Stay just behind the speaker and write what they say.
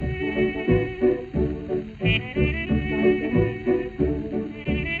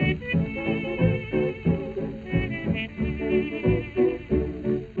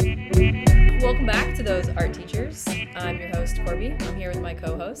Smart Teachers. I'm your host, Corby. I'm here with my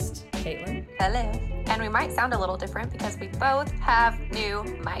co-host, Caitlin. Hello. And we might sound a little different because we both have new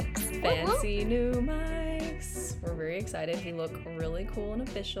mics. Fancy new mics. We're very excited. We look really cool and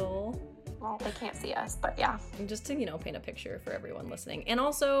official. Well, they can't see us, but yeah. Just to, paint a picture for everyone listening. And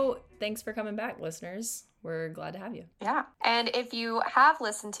also, thanks for coming back, listeners. We're glad to have you. Yeah. And if you have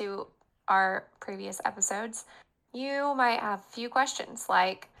listened to our previous episodes, you might have a few questions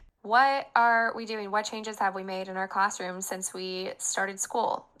like, what are we doing? What changes have we made in our classroom since we started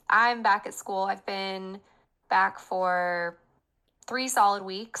school? I'm back at school. I've been back for 3 solid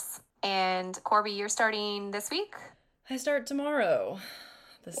weeks. And Corby, you're starting this week? I start tomorrow.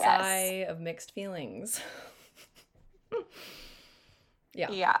 The sigh of mixed feelings.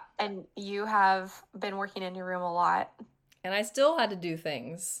 Yeah. And you have been working in your room a lot. And I still had to do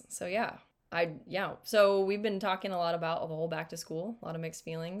things. So yeah. So we've been talking a lot about the whole back to school, a lot of mixed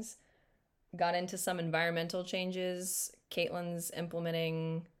feelings. Got into some environmental changes. Caitlin's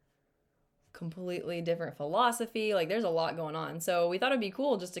implementing completely different philosophy. Like there's a lot going on. So we thought it'd be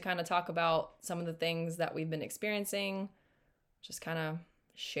cool just to kind of talk about some of the things that we've been experiencing. Just kind of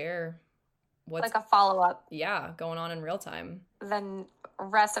share what's like a follow-up. Yeah, going on in real time. Then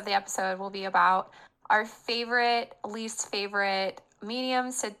rest of the episode will be about our favorite, least favorite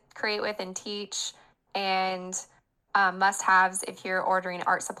mediums to create with and teach, and must-haves if you're ordering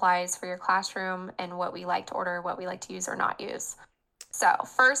art supplies for your classroom, and what we like to order, what we like to use or not use. So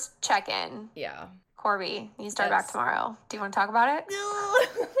first check-in. Yeah. Corby, you start back tomorrow. Do you want to talk about it?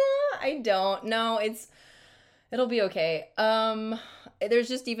 I don't. No, it'll be okay. There's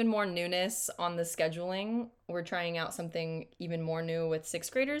just even more newness on the scheduling. We're trying out something even more new with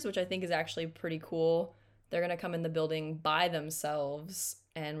 6th graders, which I think is actually pretty cool. They're going to come in the building by themselves,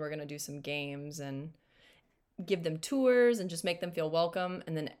 and we're going to do some games and give them tours and just make them feel welcome.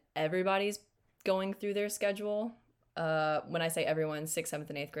 And then everybody's going through their schedule. When I say everyone, 6th, 7th,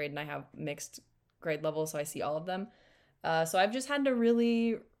 and 8th grade, and I have mixed grade levels, so I see all of them. So I've just had to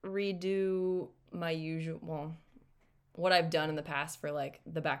really redo my what I've done in the past for like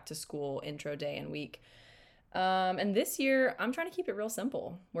the back to school intro day and week. And this year I'm trying to keep it real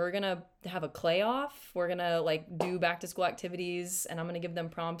simple. We're going to have a clay off. We're going to like do back to school activities, and I'm going to give them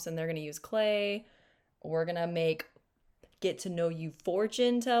prompts and they're going to use clay. We're going to make get to know you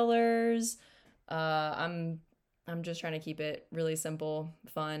fortune tellers. I'm just trying to keep it really simple,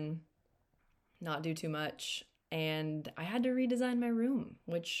 fun, not do too much. And I had to redesign my room,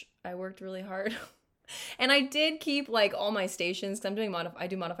 which I worked really hard. And I did keep like all my stations, because I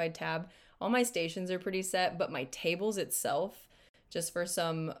do modified tab. All my stations are pretty set, but my tables itself, just for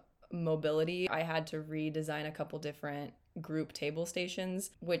some mobility, I had to redesign a couple different group table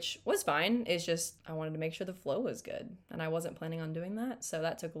stations, which was fine. It's just I wanted to make sure the flow was good, and I wasn't planning on doing that. So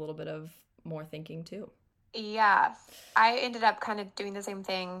that took a little bit of more thinking too. Yeah, I ended up kind of doing the same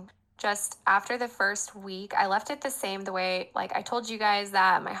thing. Just after the first week, I left it the way, like I told you guys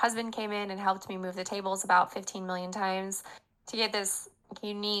that my husband came in and helped me move the tables about 15 million times to get this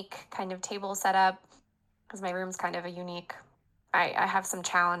unique kind of table set up, because my room's kind of a unique, I have some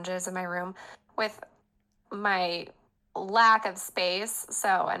challenges in my room with my lack of space,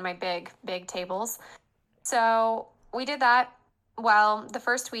 and my big tables. So we did that. Well, the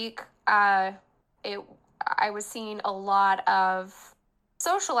first week, I was seeing a lot of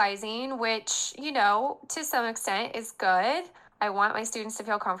socializing, which, to some extent is good. I want my students to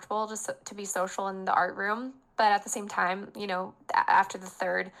feel comfortable just to be social in the art room. But at the same time, after the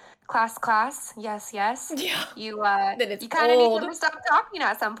third class, yes, yeah, you kind of need them to stop talking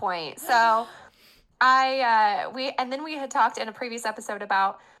at some point. So we had talked in a previous episode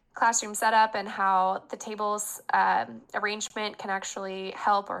about classroom setup and how the tables arrangement can actually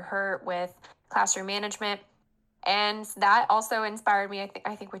help or hurt with classroom management. And that also inspired me.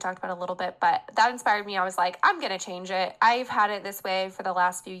 I think we talked about it a little bit, but that inspired me. I was like, I'm going to change it. I've had it this way for the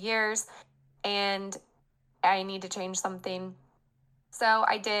last few years, and I need to change something. So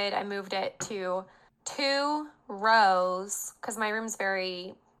I did. I moved it to 2 rows because my room's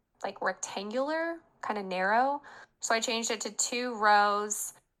very like rectangular, kind of narrow. So I changed it to 2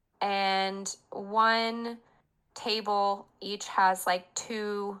 rows, and 1 table each has like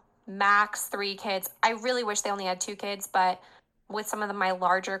 2, max 3 kids. I really wish they only had 2 kids, but with some of my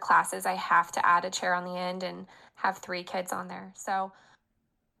larger classes, I have to add a chair on the end and have 3 kids on there. So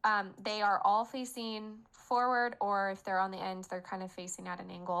they are all facing forward, or if they're on the end, they're kind of facing at an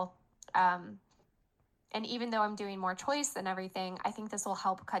angle. And even though I'm doing more choice and everything, I think this will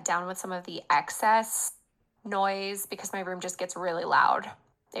help cut down with some of the excess noise, because my room just gets really loud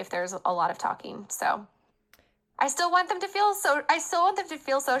if there's a lot of talking. So I still want them to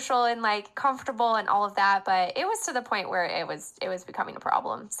feel social and like comfortable and all of that, but it was to the point where it was becoming a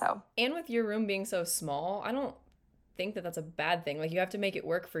problem. So, and with your room being so small, I don't think that that's a bad thing. Like, you have to make it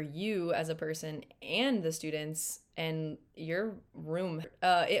work for you as a person and the students, and your room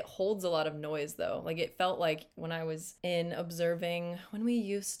it holds a lot of noise though. Like, it felt like when I was in observing when we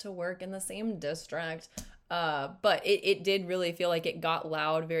used to work in the same district, but it did really feel like it got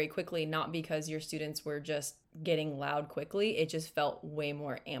loud very quickly, not because your students were just getting loud quickly. It just felt way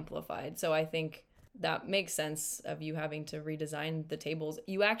more amplified. So I think that makes sense of you having to redesign the tables.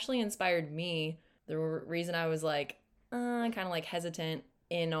 You actually inspired me. The reason I was like, kind of like hesitant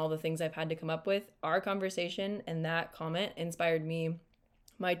in all the things I've had to come up with, our conversation and that comment inspired me.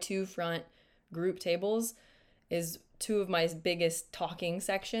 My 2 front group tables is 2 of my biggest talking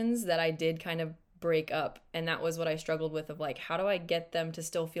sections that I did kind of break up, and that was what I struggled with, of like, how do I get them to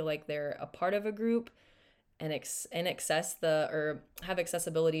still feel like they're a part of a group and have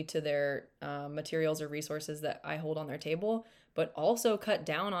accessibility to their materials or resources that I hold on their table, but also cut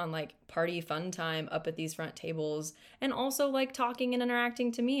down on like party fun time up at these front tables, and also like talking and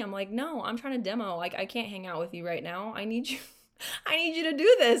interacting to me. I'm like, no, I'm trying to demo. Like, I can't hang out with you right now. I need you. I need you to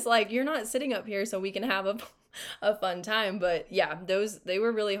do this. Like, you're not sitting up here so we can have a fun time. But yeah, they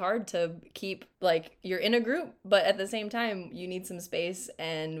were really hard to keep. Like, you're in a group, but at the same time you need some space,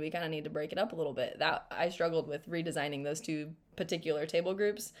 and we kind of need to break it up a little bit. That I struggled with redesigning those 2 particular table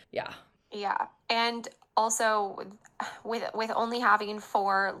groups. Yeah. And also with only having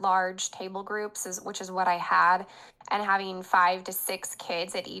 4 large table groups, which is what I had, and having 5 to 6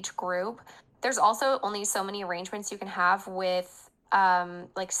 kids at each group, there's also only so many arrangements you can have with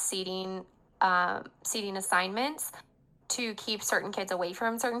like seating assignments to keep certain kids away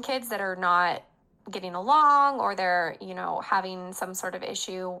from certain kids that are not getting along, or they're, having some sort of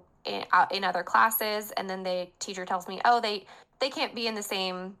issue in other classes, and then the teacher tells me, oh, they can't be in the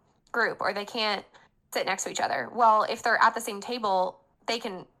same group, or they can't sit next to each other. Well, if they're at the same table, they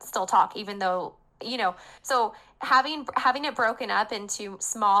can still talk, even though, so having it broken up into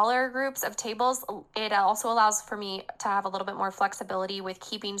smaller groups of tables, it also allows for me to have a little bit more flexibility with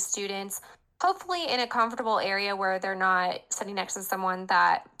keeping students hopefully in a comfortable area where they're not sitting next to someone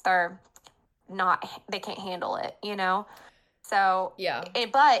that they can't handle it, So yeah,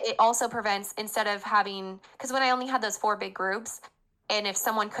 but it also prevents, instead of having, because when I only had those 4 big groups, and if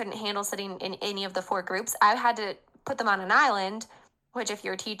someone couldn't handle sitting in any of the 4 groups, I had to put them on an island, which if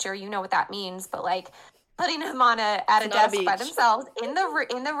you're a teacher, you know what that means. But like putting them at a desk by themselves in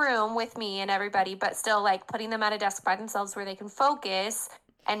the room with me and everybody, but still like putting them at a desk by themselves where they can focus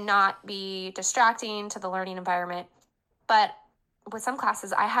and not be distracting to the learning environment. But with some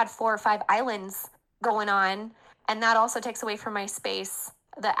classes, I had 4 or 5 islands going on, and that also takes away from my space,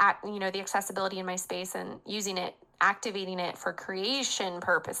 the accessibility in my space, and activating it for creation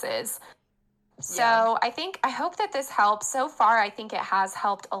purposes. So yeah. I hope that this helps. So far, I think it has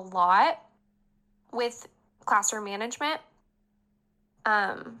helped a lot with classroom management.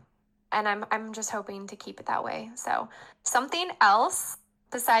 And I'm just hoping to keep it that way. So something else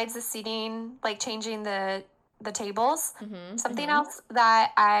besides the seating, like changing the tables, something else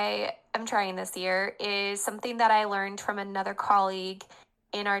that I am trying this year is something that I learned from another colleague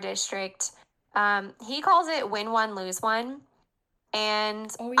in our district. He calls it win one, lose one.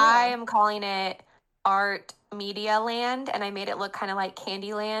 And I am calling it Art Media Land, and I made it look kind of like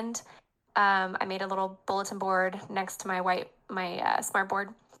Candyland. I made a little bulletin board next to my smart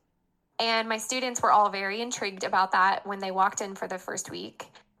board. And my students were all very intrigued about that when they walked in for the first week.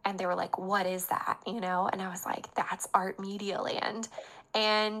 And they were like, what is that? And I was like, that's Art Media Land.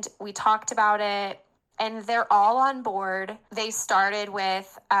 And we talked about it, and they're all on board. They started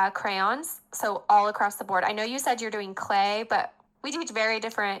with crayons, so all across the board. I know you said you're doing clay, but we teach very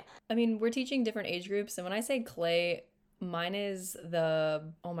different. I mean, we're teaching different age groups. And when I say clay, mine is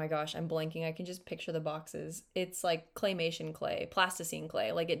oh my gosh, I'm blanking. I can just picture the boxes. It's like claymation clay, plasticine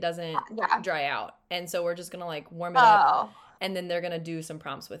clay. Like, it doesn't dry out. And so we're just going to like warm it up. And then they're going to do some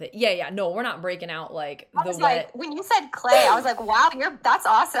prompts with it. Yeah. No, we're not breaking out like the wet. When you said clay, I was like, wow, that's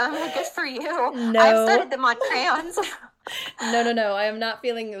awesome. Good for you. No. I've started them on crayons. No. I am not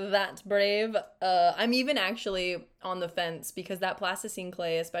feeling that brave. I'm even actually on the fence, because that plasticine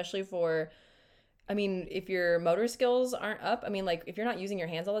clay, especially if your motor skills aren't up, like if you're not using your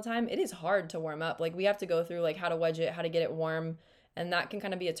hands all the time, it is hard to warm up. Like, we have to go through like how to wedge it, how to get it warm. And that can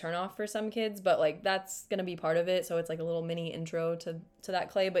kind of be a turnoff for some kids, but like that's going to be part of it. So it's like a little mini intro to that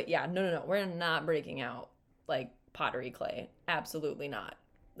clay. But yeah, no. We're not breaking out like pottery clay. Absolutely not.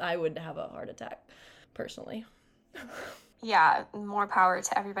 I would have a heart attack personally. Yeah, more power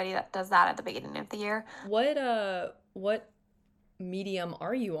to everybody that does that at the beginning of the year. What medium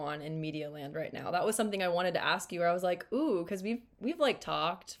are you on in Media Land right now? That was something I wanted to ask you where I was like, ooh, because we've like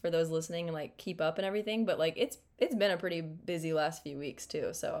talked for those listening and like keep up and everything, but like it's been a pretty busy last few weeks too.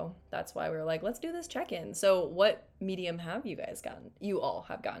 So that's why we were like, let's do this check-in. So what medium have you all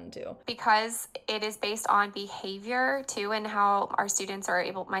have gotten to? Because it is based on behavior too, and how my students are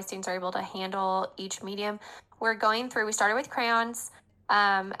able to handle each medium. We started with crayons,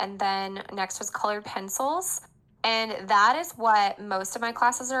 and then next was colored pencils. And that is what most of my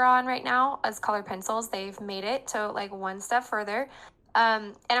classes are on right now, as colored pencils. They've made it to like one step further.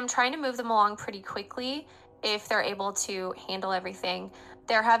 And I'm trying to move them along pretty quickly if they're able to handle everything.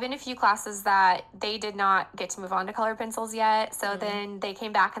 There have been a few classes that they did not get to move on to colored pencils yet. So then they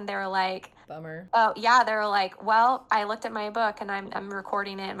came back and they were like, bummer. Oh yeah, they were like, well, I looked at my book and I'm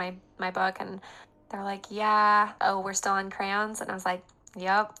recording it in my book, and they're like, yeah, oh, we're still on crayons. And I was like,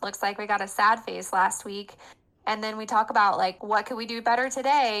 yep, looks like we got a sad face last week. And then we talk about like what could we do better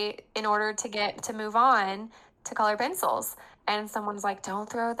today in order to move on to color pencils. And someone's like, don't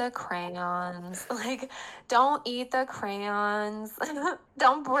throw the crayons. Like, don't eat the crayons.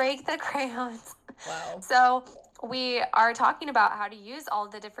 Don't break the crayons. Wow. So we are talking about how to use all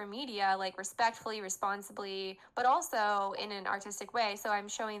the different media, like respectfully, responsibly, but also in an artistic way. So I'm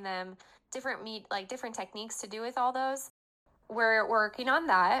showing them different techniques to do with all those. We're working on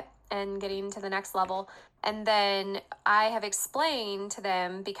that and getting to the next level. And then I have explained to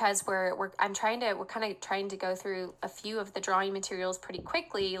them, because we're kind of trying to go through a few of the drawing materials pretty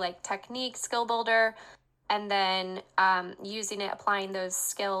quickly, like technique, skill builder, and then applying those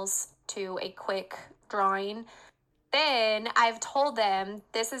skills to a quick drawing. Then I've told them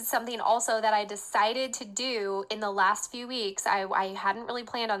this is something also that I decided to do in the last few weeks. I hadn't really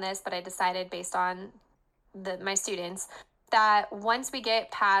planned on this, but I decided based on my students that once we get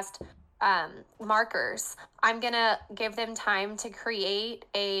past markers, I'm gonna give them time to create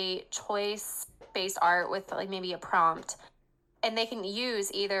a choice-based art with like maybe a prompt, and they can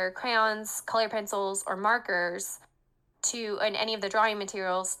use either crayons, color pencils, or markers and any of the drawing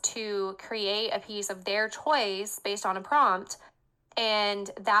materials to create a piece of their choice based on a prompt. And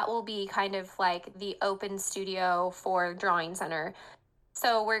that will be kind of like the open studio for Drawing Center.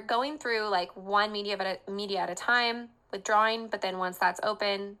 So we're going through like one media at a time with drawing, but then once that's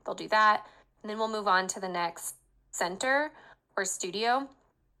open, they'll do that. And then we'll move on to the next center or studio.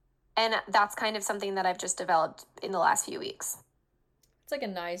 And that's kind of something that I've just developed in the last few weeks. It's like a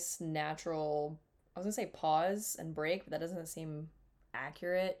nice natural, I was gonna say pause and break, but that doesn't seem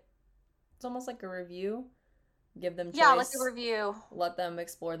accurate. It's almost like a review. Give them choice. Yeah, like a review. Let them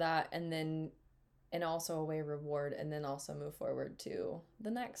explore that, and also a way reward, and then also move forward to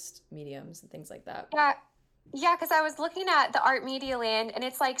the next mediums and things like that. Yeah, because I was looking at the Art Media Land, and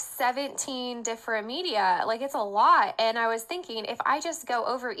it's like 17 different media. Like, it's a lot. And I was thinking, if I just go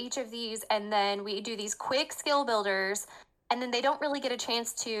over each of these and then we do these quick skill builders, and then they don't really get a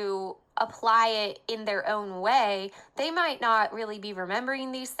chance to apply it in their own way, they might not really be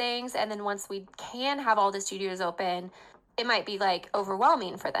remembering these things. And then once we can have all the studios open, it might be like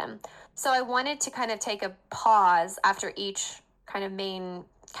overwhelming for them. So I wanted to kind of take a pause after each kind of main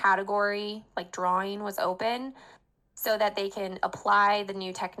category, like drawing, was open, so that they can apply the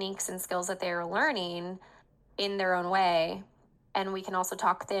new techniques and skills that they're learning in their own way. And we can also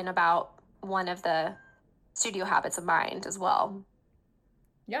talk then about one of the studio habits of mind as well.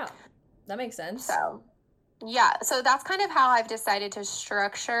 Yeah, that makes sense. So that's kind of how I've decided to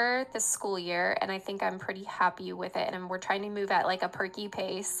structure the school year, and I think I'm pretty happy with it. And we're trying to move at like a perky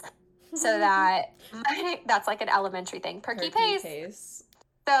pace, so that that's like an elementary thing. Perky pace.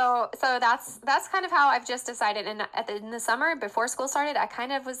 So that's kind of how I've just decided. And in the summer before school started, I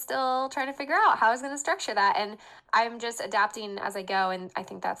kind of was still trying to figure out how I was going to structure that, and I'm just adapting as I go. And I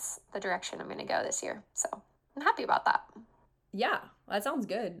think that's the direction I'm going to go this year. So I'm happy about that. Yeah, that sounds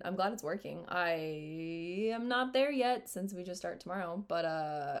good. I'm glad it's working. I am not there yet since we just start tomorrow,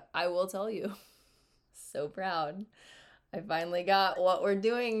 but I will tell you, so proud. I finally got what we're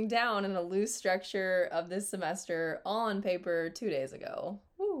doing down in a loose structure of this semester on paper 2 days ago.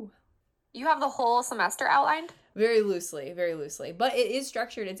 Woo. You have the whole semester outlined? Very loosely, but it is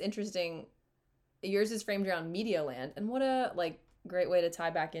structured. It's interesting. Yours is framed around Media Land, and what a great way to tie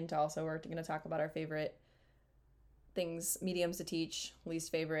back into also we're going to talk about our favorite things, mediums to teach, least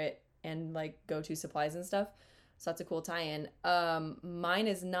favorite, and go-to supplies and stuff. So that's a cool tie-in. Mine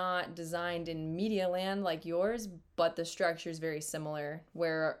is not designed in Media Land like yours, but the structure is very similar,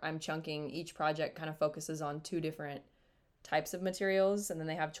 where I'm chunking each project kind of focuses on two different types of materials, and then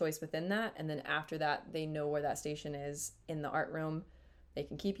they have choice within that. And then after that, they know where that station is in the art room. They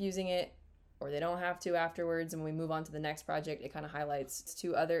can keep using it, or they don't have to afterwards. And when we move on to the next project, it kind of highlights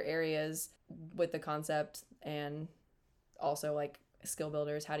 2 other areas with the concept, and also like skill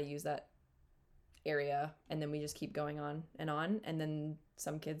builders, how to use that area. And then we just keep going on. And then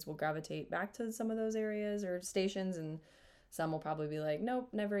some kids will gravitate back to some of those areas or stations, and some will probably be like, nope,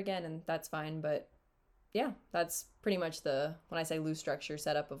 never again. And that's fine. But yeah, that's pretty much the, when I say loose structure,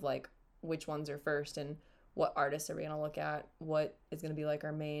 setup of like which ones are first and what artists are we going to look at, what is going to be like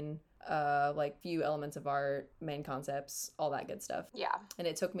our main like few elements of art, main concepts, all that good stuff. Yeah. And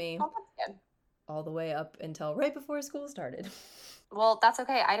it took me all the way up until right before school started. Well, that's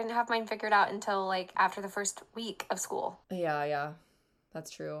okay. I didn't have mine figured out until like after the first week of school. Yeah,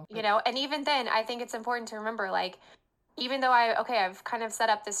 that's true. You know, and even then, I think it's important to remember, like, even though I've kind of set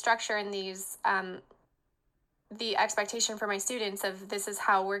up this structure and these the expectation for my students of this is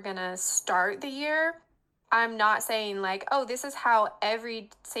how we're gonna start the year. I'm not saying like, oh, this is how every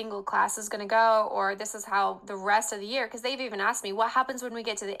single class is going to go, or this is how the rest of the year, because they've even asked me, what happens when we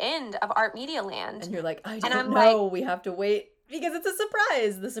get to the end of Art Media Land? And you're like, I don't know. Like, we have to wait because it's a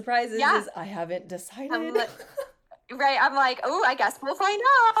surprise. The surprise is I haven't decided. Right. I'm like, oh, I guess we'll find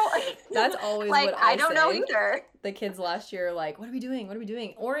out. That's always like, what I don't say. know either. The kids last year are like, what are we doing? What are we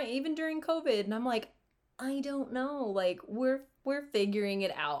doing? Or even during COVID. And I'm like, I don't know. Like, we're figuring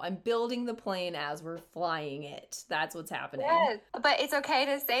it out. I'm building the plane as we're flying it. That's what's happening. Yes, but it's okay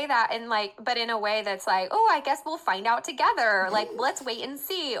to say that, and like, but in a way that's like, oh, I guess we'll find out together. Like, let's wait and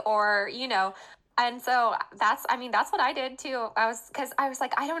see, or you know. And so that's what I did too. Because I was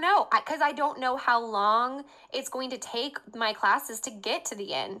like, I don't know, because I don't know how long it's going to take my classes to get to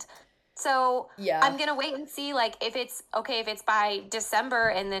the end. So yeah, I'm going to wait and see, like, if it's okay, if it's by December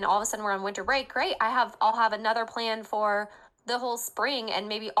and then all of a sudden we're on winter break, great. I'll have another plan for the whole spring, and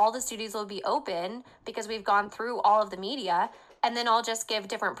maybe all the studios will be open because we've gone through all of the media, and then I'll just give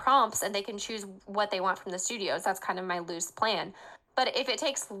different prompts and they can choose what they want from the studios. That's kind of my loose plan. But if it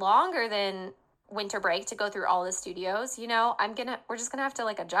takes longer than winter break to go through all the studios, you know, we're just gonna have to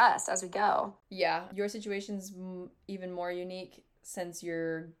like adjust as we go. Yeah, your situation's even more unique since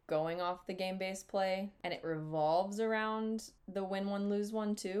you're going off the game-based play, and it revolves around the win one, lose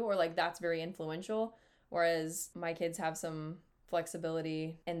one too, or like that's very influential. Whereas my kids have some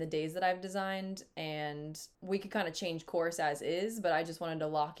flexibility in the days that I've designed, and we could kind of change course as is, but I just wanted to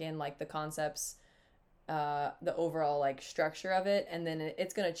lock in like the concepts, the overall like structure of it, and then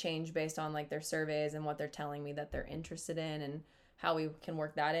it's going to change based on like their surveys and what they're telling me that they're interested in and how we can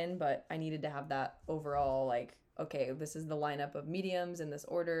work that in. But I needed to have that overall like, okay, this is the lineup of mediums in this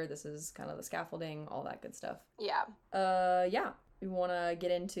order, this is kind of the scaffolding, all that good stuff. Yeah. Yeah. We want to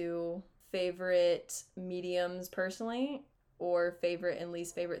get into favorite mediums personally, or favorite and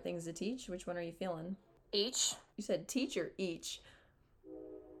least favorite things to teach. Which one are you feeling? Each. You said teach or each?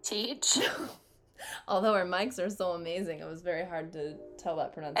 Teach. Although our mics are so amazing, it was very hard to tell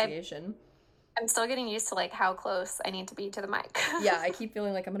that pronunciation. I'm still getting used to like how close I need to be to the mic. Yeah, I keep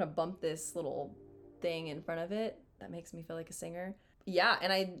feeling like I'm gonna bump this little thing in front of it. That makes me feel like a singer. Yeah,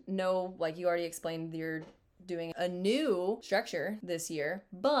 and I know like you already explained you're doing a new structure this year,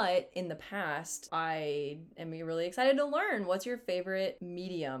 but in the past I am really excited to learn. What's your favorite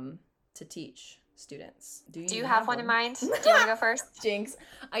medium to teach students? Do you have one in mind? Do you want to go first? Jinx.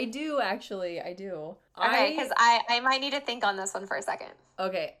 I do, actually. I do. Okay, because I might need to think on this one for a second.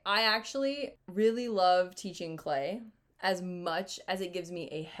 Okay, I actually really love teaching clay as much as it gives me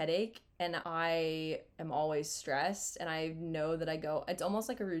a headache, and I am always stressed, and I know that it's almost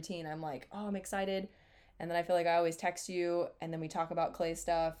like a routine. I'm like, oh, I'm excited. And then I feel like I always text you, and then we talk about clay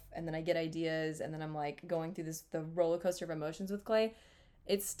stuff, and then I get ideas, and then I'm like going through the roller coaster of emotions with clay.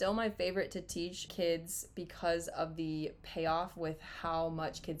 It's still my favorite to teach kids because of the payoff with how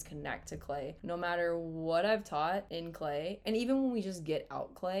much kids connect to clay. No matter what I've taught in clay, and even when we just get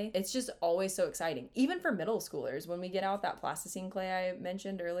out clay, it's just always so exciting. Even for middle schoolers, when we get out that plasticine clay I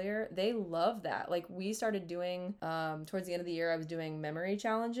mentioned earlier, they love that. Like, we started doing, towards the end of the year, I was doing memory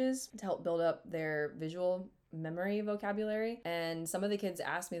challenges to help build up their visual memory vocabulary, and some of the kids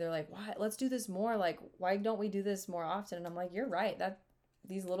asked me, they're like, why, let's do this more, like, why don't we do this more often? And I'm like, you're right,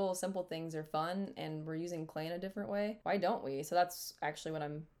 these little simple things are fun, and we're using clay in a different way. Why don't we? So that's actually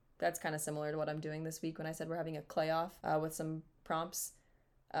that's kind of similar to what I'm doing this week when I said we're having a clay off with some prompts.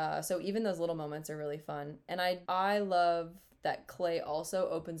 So even those little moments are really fun. And I love that clay also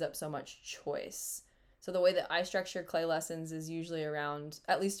opens up so much choice. So the way that I structure clay lessons is usually around,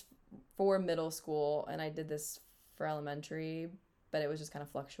 at least for middle school, and I did this for elementary but it was just kind of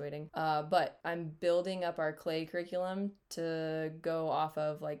fluctuating. But I'm building up our clay curriculum to go off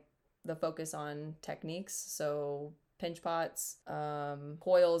of like the focus on techniques. So pinch pots,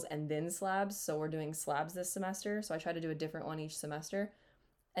 coils, and then slabs. So we're doing slabs this semester. So I try to do a different one each semester.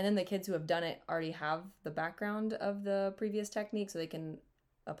 And then the kids who have done it already have the background of the previous technique, so they can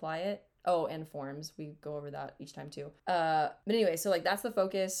apply it. Oh, and forms. We go over that each time too. But anyway, so like that's the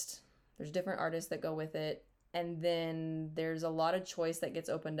focus. There's different artists that go with it. And then there's a lot of choice that gets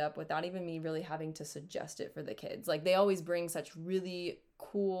opened up without even me really having to suggest it for the kids. Like they always bring such really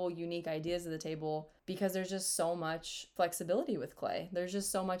cool, unique ideas to the table because there's just so much flexibility with clay. There's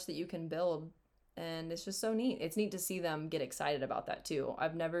just so much that you can build, and it's just so neat. It's neat to see them get excited about that too.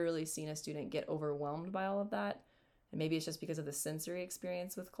 I've never really seen a student get overwhelmed by all of that. And maybe it's just because of the sensory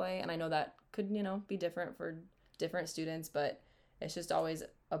experience with clay. And I know that could, be different for different students, but it's just always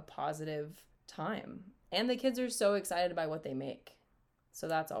a positive time. And the kids are so excited by what they make. So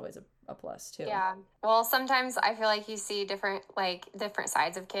that's always a plus too. Yeah. Well, sometimes I feel like you see different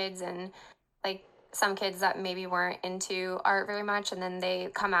sides of kids, and like some kids that maybe weren't into art very much, and then they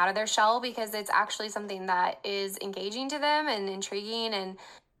come out of their shell because it's actually something that is engaging to them and intriguing, and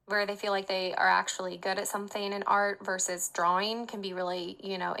where they feel like they are actually good at something in art versus drawing can be really,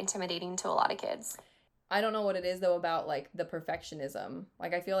 intimidating to a lot of kids. I don't know what it is though about like the perfectionism.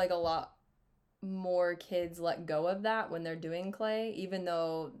 Like I feel like a lot more kids let go of that when they're doing clay, even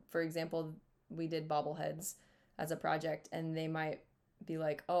though, for example, we did bobbleheads as a project, and they might be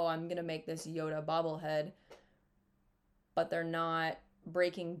like, oh, I'm gonna make this Yoda bobblehead, but they're not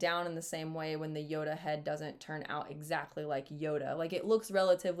breaking down in the same way when the Yoda head doesn't turn out exactly like Yoda. Like it looks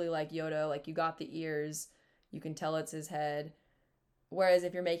relatively like Yoda, like you got the ears, you can tell it's his head. Whereas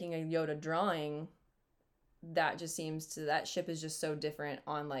if you're making a Yoda drawing, that ship is just so different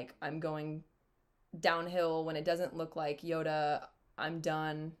on like, I'm going downhill when it doesn't look like Yoda, I'm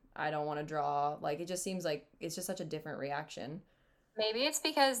done, I don't want to draw. Like it just seems like it's just such a different reaction. Maybe it's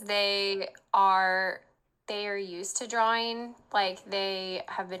because they are used to drawing. Like they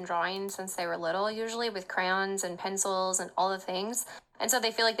have been drawing since they were little, usually with crayons and pencils and all the things, and so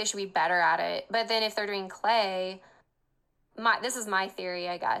they feel like they should be better at it. But then if they're doing clay, this is my theory,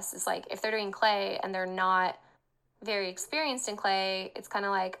 I guess, it's like if they're doing clay and they're not very experienced in clay, it's kind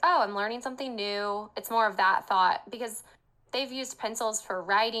of like, oh, I'm learning something new. It's more of that thought because they've used pencils for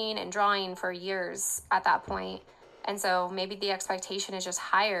writing and drawing for years at that point. And so maybe the expectation is just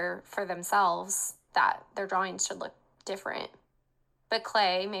higher for themselves that their drawings should look different. But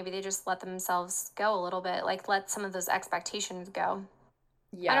clay, maybe they just let themselves go a little bit, like let some of those expectations go.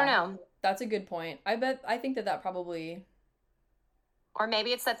 Yeah. I don't know. That's a good point. I think that probably... Or maybe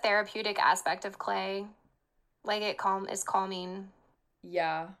it's the therapeutic aspect of clay. Like it is calming.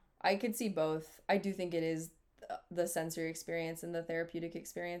 Yeah, I could see both. I do think it is the sensory experience and the therapeutic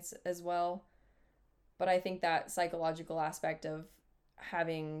experience as well. But I think that psychological aspect of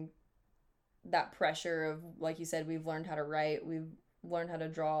having that pressure of, like you said, we've learned how to write, we've learned how to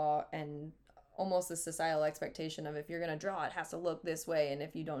draw, and almost the societal expectation of if you're going to draw, it has to look this way. And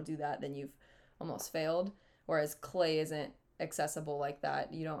if you don't do that, then you've almost failed. Whereas clay isn't accessible like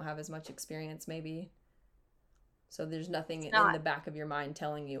that. You don't have as much experience maybe. So there's nothing in the back of your mind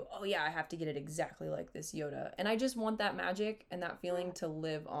telling you, oh yeah, I have to get it exactly like this Yoda. And I just want that magic and that feeling to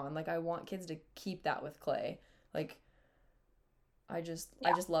live on. Like I want kids to keep that with clay. Like I just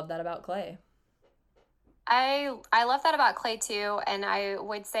love that about clay. I love that about clay too, and I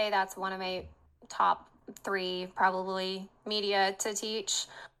would say that's one of my top 3 probably media to teach.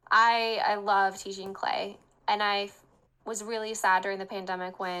 I love teaching clay, and I was really sad during the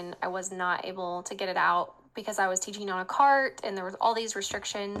pandemic when I was not able to get it out because I was teaching on a cart and there was all these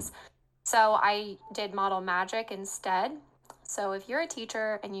restrictions. So I did Model Magic instead. So if you're a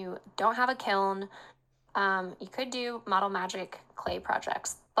teacher and you don't have a kiln, you could do Model Magic clay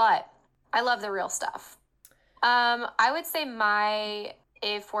projects, but I love the real stuff. I would say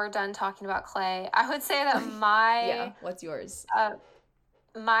if we're done talking about clay, I would say that yeah, what's yours?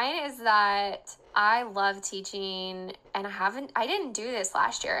 Mine is that I love teaching, and I didn't do this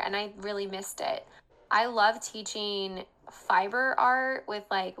last year and I really missed it. I love teaching fiber art with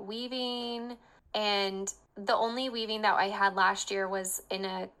like weaving, and the only weaving that I had last year was in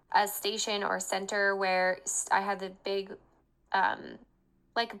a station or center where I had the big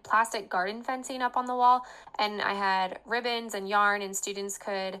like plastic garden fencing up on the wall, and I had ribbons and yarn, and students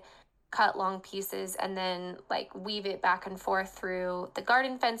could cut long pieces and then like weave it back and forth through the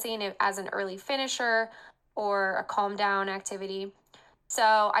garden fencing as an early finisher or a calm down activity.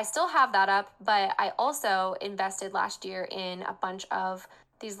 So I still have that up, but I also invested last year in a bunch of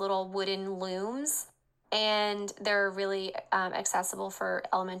these little wooden looms and they're really accessible for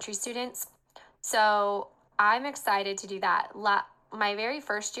elementary students. So I'm excited to do that. My very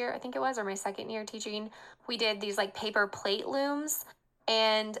first year, I think it was, or my second year teaching, we did these like paper plate looms,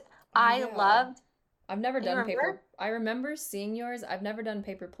 and I loved. I've never done paper. I remember seeing yours. I've never done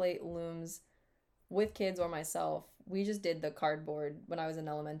paper plate looms with kids or myself. We just did the cardboard when I was in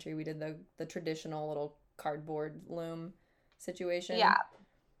elementary. We did the traditional little cardboard loom situation. Yeah.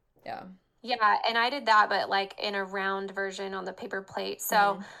 Yeah. Yeah, and I did that, but like in a round version on the paper plate.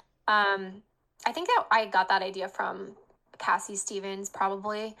 So, I think that I got that idea from Cassie Stevens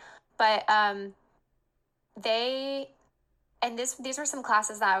probably, but these were some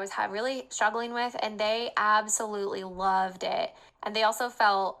classes that I was really struggling with, and they absolutely loved it. And they also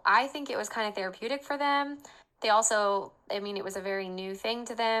felt, I think it was kind of therapeutic for them. They also, I mean, it was a very new thing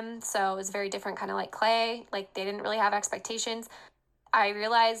to them, so it was very different, kind of like clay. Like they didn't really have expectations. I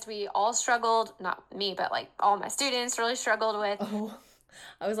realized we all struggled, not me, but like all my students really struggled with. Oh,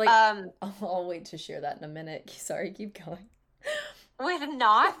 I was like, I'll wait to share that in a minute. Sorry, keep going. With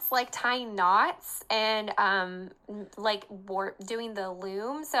knots, like tying knots and like doing the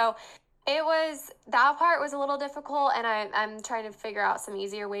loom. So that part was a little difficult, and I'm trying to figure out some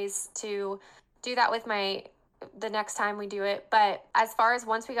easier ways to do that with the next time we do it. But as far as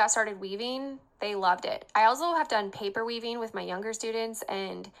once we got started weaving, they loved it. I also have done paper weaving with my younger students,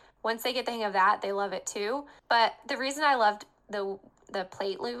 and once they get the hang of that, they love it too. But the reason I loved the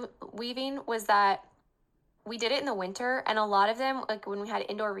plate weaving was that we did it in the winter, and a lot of them, like when we had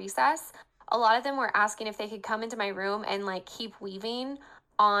indoor recess, a lot of them were asking if they could come into my room and like keep weaving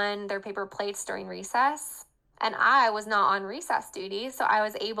on their paper plates during recess. And I was not on recess duty, so I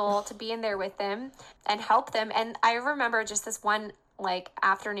was able to be in there with them and help them. And I remember just this one like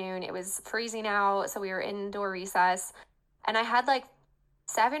afternoon, it was freezing out, so we were indoor recess, and I had like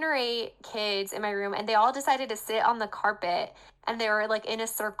 7 or 8 kids in my room, and they all decided to sit on the carpet, and they were like in a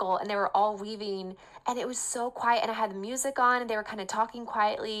circle, and they were all weaving, and it was so quiet, and I had the music on, and they were kind of talking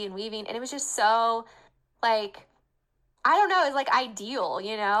quietly and weaving, and it was just so like, I don't know, it's like ideal,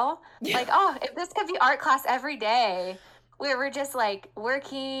 you know? Yeah. Like, oh, if this could be art class every day, we were just like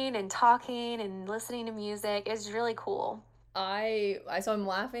working and talking and listening to music. It was really cool. So I'm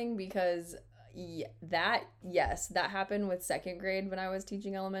laughing because that happened with second grade when I was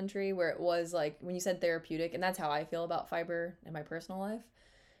teaching elementary, where it was like when you said therapeutic, and that's how I feel about fiber in my personal life.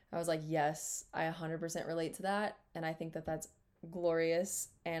 I was like, yes, I 100% relate to that, and I think that that's glorious,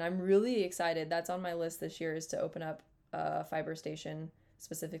 and I'm really excited. That's on my list this year, is to open up a fiber station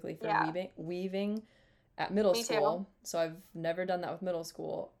specifically for weaving at middle school. So I've never done that with middle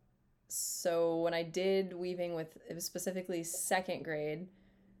school. So when I did weaving it was specifically second grade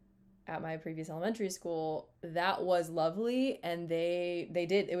at my previous elementary school, that was lovely, and they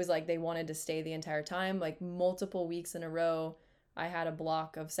did, it was like they wanted to stay the entire time, like multiple weeks in a row. I had a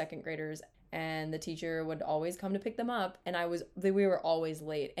block of second graders, and the teacher would always come to pick them up, and we were always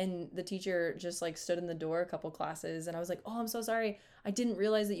late, and the teacher just like stood in the door a couple classes, and I was like, oh, I'm so sorry, I didn't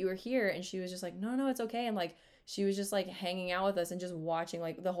realize that you were here. And she was just like, no, it's okay. And like she was just like hanging out with us and just watching.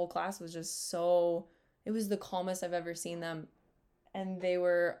 Like the whole class was just so, it was the calmest I've ever seen them. And they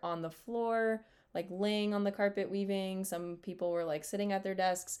were on the floor, like laying on the carpet weaving. Some people were like sitting at their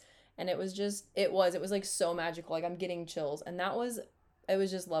desks, and it was like so magical. Like I'm getting chills, and it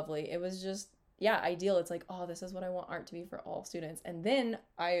was just lovely. It was just, yeah, ideal. It's like, oh, this is what I want art to be for all students. And then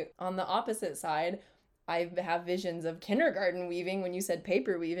on the opposite side, I have visions of kindergarten weaving when you said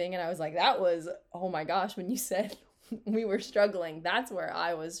paper weaving, and I was like, that was, oh my gosh, when you said we were struggling, that's where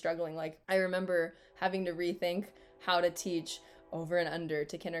I was struggling. Like I remember having to rethink how to teach over and under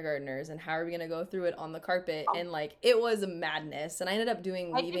to kindergartners, and how are we going to go through it on the carpet. And like it was a madness, and I ended up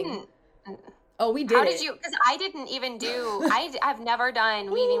doing weaving. Oh, we did. How did you? Because I didn't even do. I've never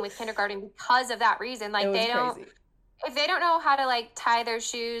done weaving with kindergarten because of that reason. Like they don't. Crazy. If they don't know how to like tie their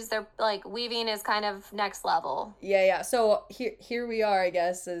shoes, they're like weaving is kind of next level. Yeah. So here we are, I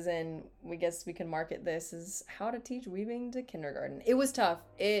guess, we guess we can market this as how to teach weaving to kindergarten. It was tough.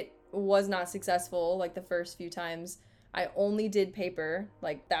 It was not successful like the first few times. I only did paper,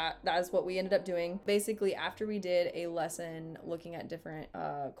 like that's what we ended up doing. Basically, after we did a lesson looking at different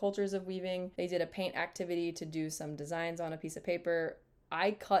cultures of weaving, they did a paint activity to do some designs on a piece of paper.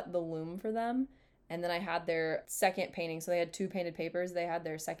 I cut the loom for them, and then I had their second painting. So they had 2 painted papers. They had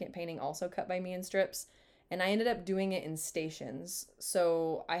their second painting also cut by me in strips. And I ended up doing it in stations.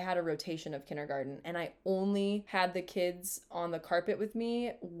 So I had a rotation of kindergarten, and I only had the kids on the carpet with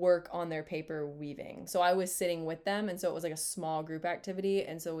me work on their paper weaving. So I was sitting with them, and so it was like a small group activity,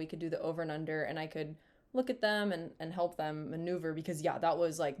 and so we could do the over and under, and I could look at them and help them maneuver, because yeah, that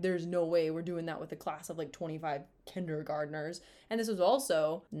was like, there's no way we're doing that with a class of like 25 kindergartners. And this was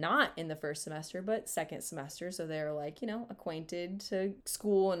also not in the first semester but second semester, so they're like, you know, acquainted to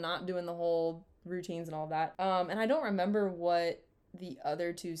school and not doing the whole routines and all that. And I don't remember what the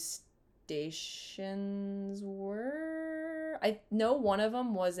other two stations were. I know one of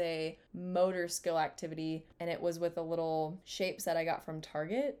them was a motor skill activity, and it was with a little shape set I got from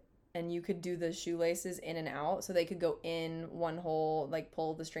Target, and you could do the shoelaces in and out, so they could go in one hole, like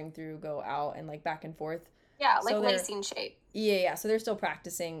pull the string through, go out, and like back and forth. Yeah, like so lacing shape. Yeah. So they're still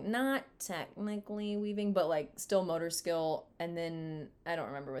practicing, not technically weaving, but like still motor skill. And then I don't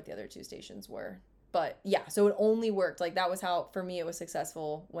remember what the other two stations were. But yeah, so it only worked. Like that was how, for me, it was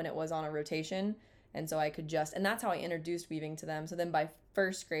successful when it was on a rotation. And so I could just, and that's how I introduced weaving to them. So then by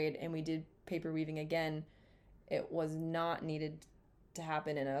first grade, and we did paper weaving again, it was not needed to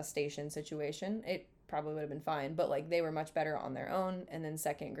happen in a station situation. It probably would have been fine, but like they were much better on their own. And then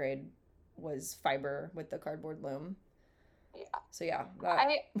second grade was fiber with the cardboard loom. Yeah. So yeah, that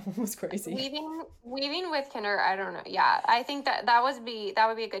was crazy. Weaving with kinder, I don't know. Yeah, I think that would be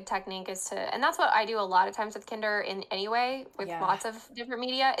a good technique, is to, and that's what I do a lot of times with kinder in any way, with lots of different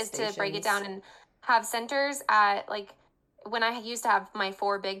media, is stations. To break it down and have centers at, like, when I used to have my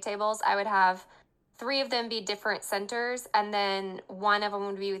 4 big tables, I would have 3 of them be different centers, and then one of them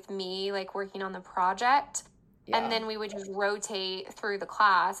would be with me, like working on the project. Yeah. And then we would just rotate through the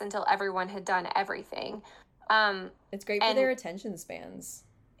class until everyone had done everything. It's great for their attention spans.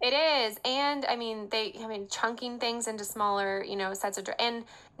 It is. And I mean, chunking things into smaller, sets of, and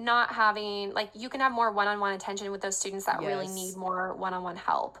not having, like, you can have more one-on-one attention with those students that really need more one-on-one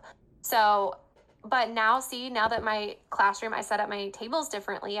help. So, but now that my classroom, I set up my tables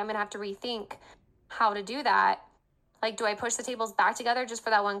differently, I'm going to have to rethink how to do that. Like, do I push the tables back together just for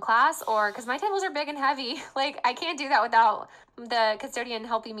that one class? Or, because my tables are big and heavy, like, I can't do that without the custodian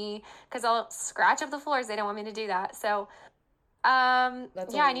helping me, because I'll scratch up the floors. They don't want me to do that. So, I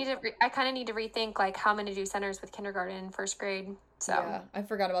kind of need to rethink, like, how I'm going to do centers with kindergarten and first grade. So, yeah, I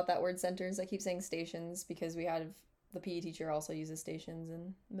forgot about that word centers. I keep saying stations because we had, the PE teacher also uses stations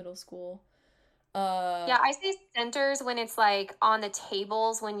in middle school. Yeah, I say centers when it's like on the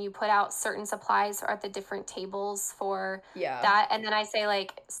tables, when you put out certain supplies or at the different tables for that. And then I say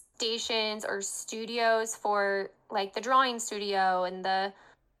like stations or studios for like the drawing studio and the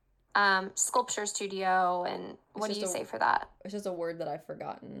sculpture studio. And what do you say for that? It's just a word that I've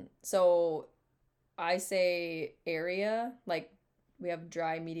forgotten. So I say area, like we have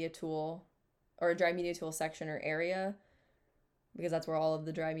dry media tool, or a dry media tool section or area, because that's where all of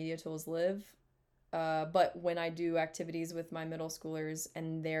the dry media tools live. But when I do activities with my middle schoolers,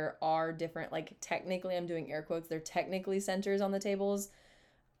 and there are different, like, technically, I'm doing air quotes, they're technically centers on the tables.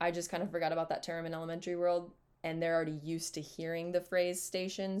 I just kind of forgot about that term in elementary world, and they're already used to hearing the phrase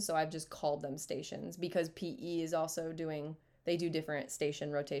station, so I've just called them stations, because PE is also they do different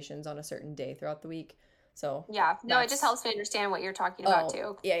station rotations on a certain day throughout the week. So yeah, no, it just helps me understand what you're talking about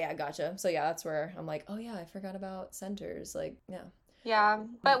too. Yeah, gotcha. So yeah, that's where I'm like, oh yeah, I forgot about centers. Like, yeah. Yeah,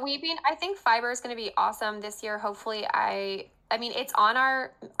 but weaving, I think fiber is going to be awesome this year. Hopefully, I mean, it's on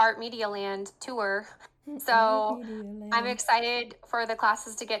our Art Media Land tour, so I'm excited for the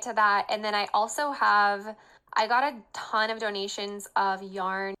classes to get to that. And then I got a ton of donations of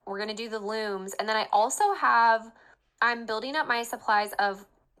yarn. We're going to do the looms. And then I'm building up my supplies of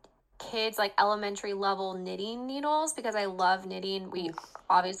kids, like elementary level knitting needles, because I love knitting.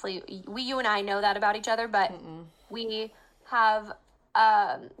 You and I know that about each other, but we have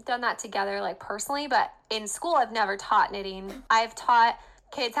done that together, like personally, but in school I've never taught knitting. I've taught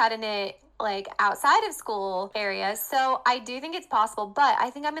kids how to knit like outside of school areas, so I do think it's possible, but I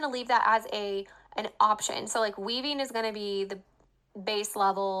think I'm going to leave that as an option. So like weaving is going to be the base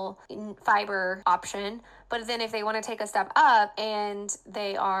level fiber option, but then if they want to take a step up and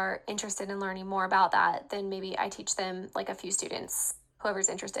they are interested in learning more about that, then maybe I teach them, like a few students, whoever's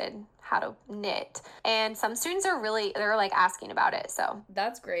interested, how to knit. And some students they're like asking about it. So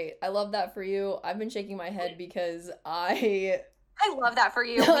that's great. I love that for you. I've been shaking my head because I love that for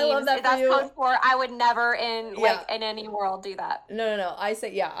you. I love that for you. That's code for I would never in any world do that. No. I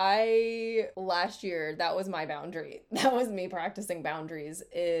say, last year, that was my boundary. That was me practicing boundaries,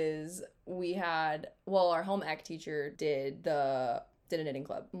 is our home ec teacher did a knitting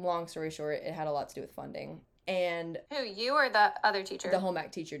club. Long story short, it had a lot to do with funding. And who, you or the other teacher? The home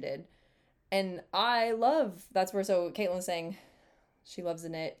ec teacher did. And so Caitlin's saying she loves to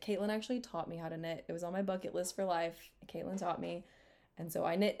knit. Caitlin actually taught me how to knit. It was on my bucket list for life. Caitlin taught me. And so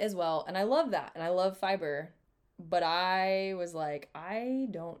I knit as well. And I love that. And I love fiber. But I was like, I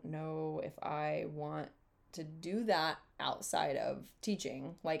don't know if I want to do that outside of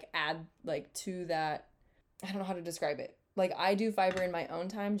teaching, like add like to that. I don't know how to describe it. Like I do fiber in my own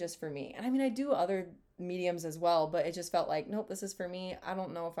time just for me. And I mean, I do other mediums as well, but it just felt like, nope, this is for me. I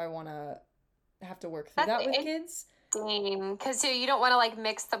don't know if I want to have to work through that with kids. Because so you don't want to like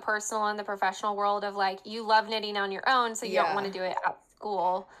mix the personal and the professional world of like you love knitting on your own, so you don't want to do it at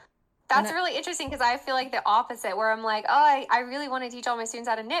school. That's really interesting because I feel like the opposite, where I'm like, oh, I really want to teach all my students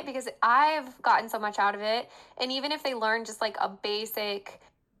how to knit because I've gotten so much out of it. And even if they learn just like a basic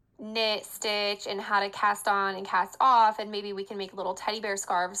knit, stitch, and how to cast on and cast off, and maybe we can make little teddy bear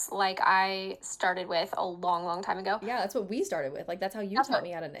scarves like I started with a long time ago. Yeah, that's what we started with. Like that's how you taught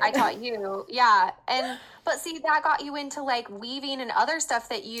me how to knit. I taught you. Yeah. But see, that got you into like weaving and other stuff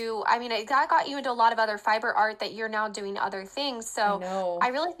that that got you into a lot of other fiber art that you're now doing other things. So I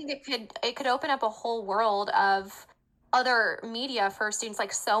really think it could open up a whole world of other media for students,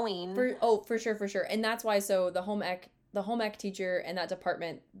 like sewing. For sure. And that's why, so the home ec teacher and that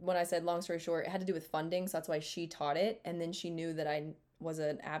department, when I said long story short, it had to do with funding, so that's why she taught it. And then she knew that I was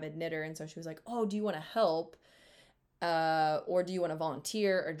an avid knitter, and so she was like, oh, do you want to help, or do you want to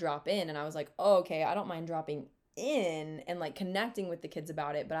volunteer or drop in? And I was like, oh, okay, I don't mind dropping in and like connecting with the kids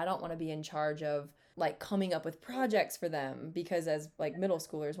about it, but I don't want to be in charge of like coming up with projects for them, because as like middle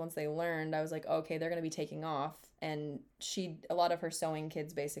schoolers, once they learned, I was like, okay, they're going to be taking off. And a lot of her sewing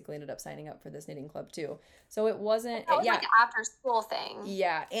kids basically ended up signing up for this knitting club too. So it wasn't, like an after school thing.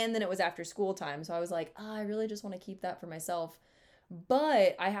 Yeah. And then it was after school time. So I was like, oh, I really just want to keep that for myself.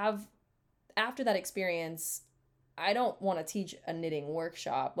 But after that experience, I don't want to teach a knitting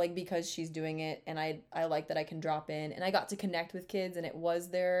workshop, like, because she's doing it, and I like that I can drop in, and I got to connect with kids, and it was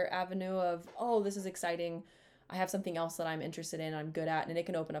their avenue of, oh, this is exciting. I have something else that I'm interested in, I'm good at, and it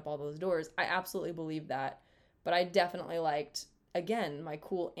can open up all those doors. I absolutely believe that. But I definitely liked, again, my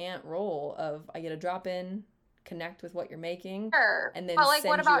cool aunt role of I get to drop in, connect with what you're making, and then but like,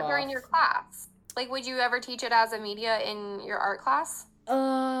 what about during your class? Like, would you ever teach it as a media in your art class?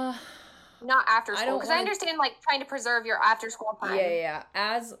 Not after school, because I understand like trying to preserve your after school time. Yeah.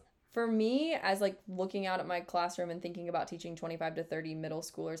 As for me, as like looking out at my classroom and thinking about teaching 25 to 30 middle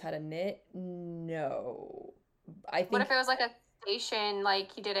schoolers how to knit, no. I think. What if it was like a station,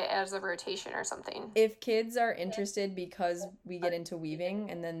 like you did it as a rotation or something? If kids are interested, because we get into weaving,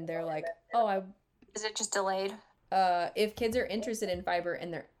 and then they're like, oh, is it just delayed? If kids are interested in fiber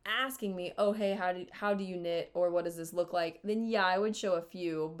and they're asking me, oh, hey, how do you knit, or what does this look like? Then yeah, I would show a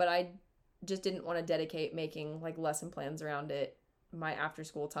few, but I just didn't want to dedicate making like lesson plans around it my after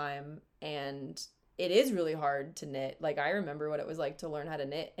school time. And it is really hard to knit. Like I remember what it was like to learn how to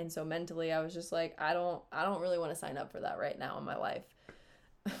knit, and so mentally I was just like, I don't really want to sign up for that right now in my life.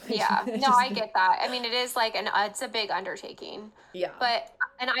 Yeah, no, I get that. I mean, it is like it's a big undertaking. Yeah.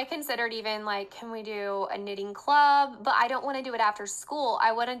 And I considered even like, can we do a knitting club? But I don't want to do it after school.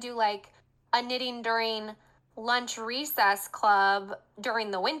 I want to do like a knitting during lunch recess club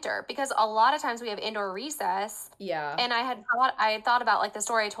during the winter, because a lot of times we have indoor recess. Yeah. And I had thought about like the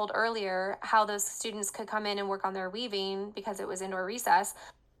story I told earlier, how those students could come in and work on their weaving because it was indoor recess.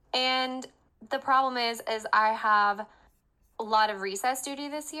 And the problem is I have a lot of recess duty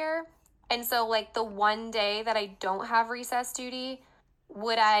this year. And so like the one day that I don't have recess duty,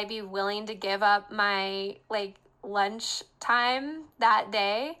 would I be willing to give up my like lunch time that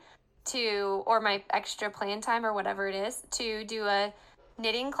day or my extra plan time or whatever it is to do a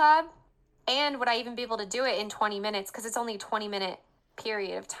knitting club? And would I even be able to do it in 20 minutes? Because it's only a 20-minute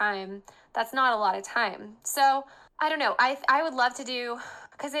period of time. That's not a lot of time. So I don't know. I would love to do,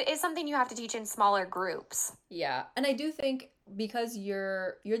 because it is something you have to teach in smaller groups. Yeah. And I do think because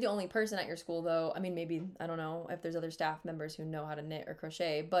you're the only person at your school, though, I mean, maybe, I don't know if there's other staff members who know how to knit or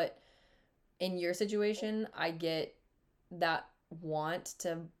crochet, but in your situation, I get that want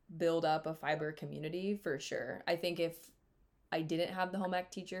to build up a fiber community for sure. I think if I didn't have the home ec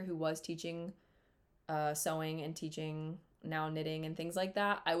teacher who was teaching sewing and teaching now knitting and things like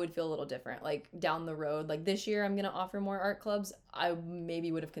that, I would feel a little different. Like down the road, like this year I'm going to offer more art clubs. I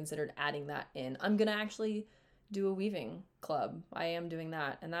maybe would have considered adding that in. I'm going to actually do a weaving club. I am doing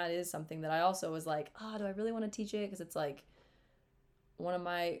that. And that is something that I also was like, do I really want to teach it? Because it's like one of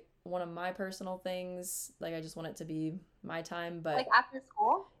my personal things. Like I just want it to be my time, but like after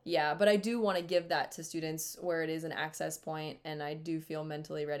school? Yeah, but I do want to give that to students where it is an access point, and I do feel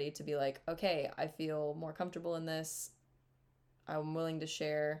mentally ready to be like, okay, I feel more comfortable in this. I'm willing to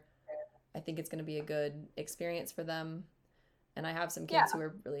share. I think it's going to be a good experience for them. And I have some kids who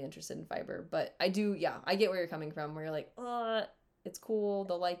are really interested in fiber, but I get where you're coming from, where you're like, it's cool,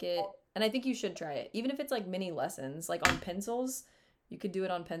 they'll like it. And I think you should try it. Even if it's like mini lessons, like on pencils, you could do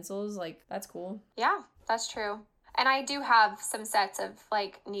it on pencils. Like, that's cool. Yeah, that's true. And I do have some sets of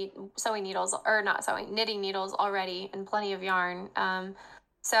like sewing needles, or not sewing, knitting needles already, and plenty of yarn.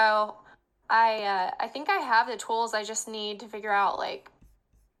 So I think I have the tools. I just need to figure out, like,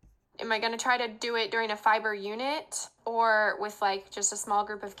 am I going to try to do it during a fiber unit or with like just a small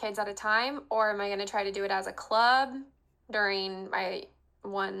group of kids at a time? Or am I going to try to do it as a club during my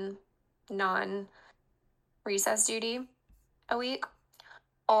one non-recess duty a week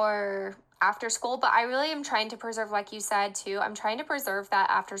or after school? But I really am trying to preserve, like you said too, I'm trying to preserve that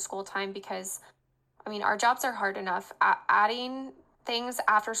after school time because, I mean, our jobs are hard enough. Adding things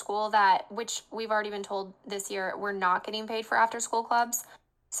after school which we've already been told this year, we're not getting paid for after school clubs.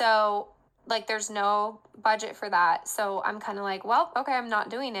 So, like, there's no budget for that. So I'm kind of like, well, okay, I'm not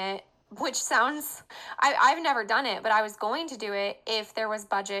doing it, which sounds, I've never done it, but I was going to do it if there was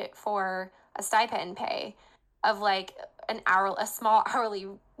budget for a stipend pay of like a small hourly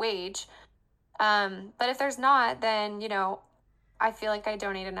wage. But if there's not, then, you know, I feel like I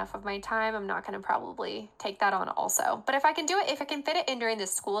donate enough of my time. I'm not going to probably take that on also. But if I can do it, if I can fit it in during the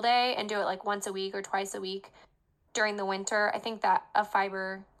school day and do it like once a week or twice a week during the winter, I think that a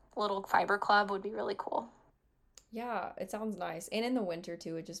little fiber club would be really cool. Yeah, it sounds nice. And in the winter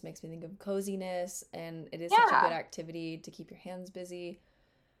too, it just makes me think of coziness, and it is such a good activity to keep your hands busy.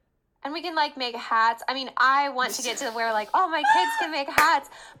 And we can like make hats. I mean, I want to get to where like, oh, my kids can make hats,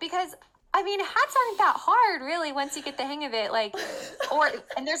 because I mean, hats aren't that hard really once you get the hang of it. Like,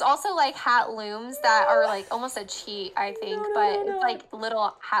 and there's also like hat looms that are like almost a cheat, I think, it's like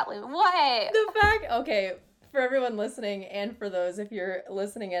little hat loom. What? The fact, okay, for everyone listening and for those if you're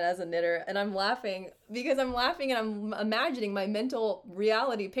listening in as a knitter, and I'm laughing because I'm laughing and I'm imagining my mental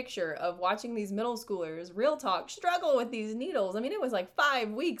reality picture of watching these middle schoolers, real talk, struggle with these needles. I mean, it was like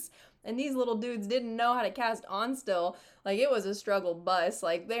 5 weeks and these little dudes didn't know how to cast on still. Like, it was a struggle bus.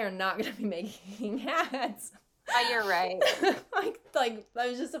 Like, they are not going to be making hats. You're right. like that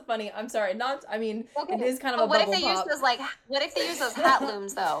was just a funny. I'm sorry, not. I mean, okay. It is kind of a bubble pop. What if they use those hat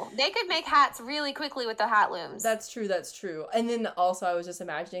looms though? They could make hats really quickly with the hat looms. That's true. And then also, I was just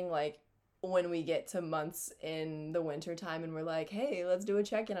imagining like when we get to months in the winter time and we're like, hey, let's do a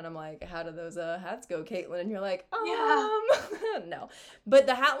check-in, and I'm like, how do those hats go, Caitlin? And you're like, no. But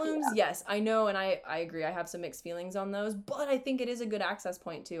the hat looms, yes, I know, and I agree. I have some mixed feelings on those, but I think it is a good access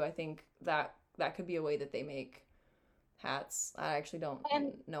point too. I think that could be a way that they make hats. I actually don't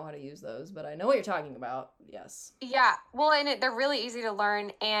know how to use those, but I know what you're talking about. Yes. Yeah. Well, and they're really easy to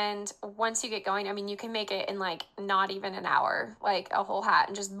learn. And once you get going, I mean, you can make it in like not even an hour, like a whole hat,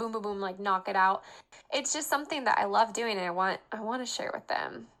 and just boom, boom, boom, like knock it out. It's just something that I love doing, and I want to share with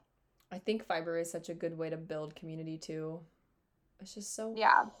them. I think fiber is such a good way to build community too. It's just so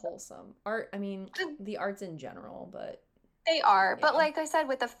wholesome. Art, I mean, the arts in general, but they are, but like I said,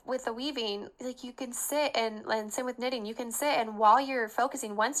 with the weaving, like you can sit and same with knitting, you can sit, and while you're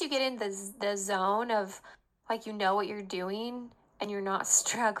focusing, once you get in the zone of like, you know what you're doing and you're not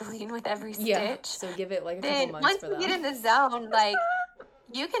struggling with every stitch. So give it like a couple months for that. Once you get in the zone, like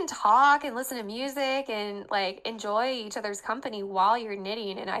you can talk and listen to music and like enjoy each other's company while you're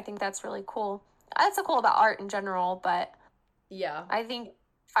knitting, and I think that's really cool. That's so cool about art in general, but yeah, I think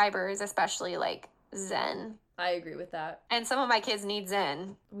fiber is especially like zen. I agree with that. And some of my kids need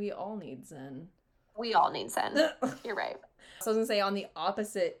zen. We all need zen. You're right. So I was going to say, on the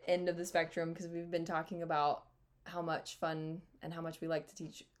opposite end of the spectrum, because we've been talking about how much fun and how much we like to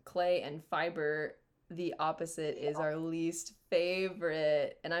teach clay and fiber, the opposite is our least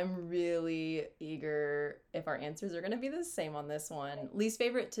favorite. And I'm really eager if our answers are going to be the same on this one. Least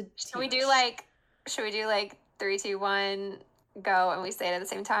favorite to teach. Should we do like 3, 2, 1, go, and we say it at the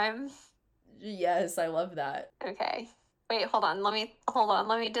same time? Yes, I love that. Okay. Wait, hold on. Let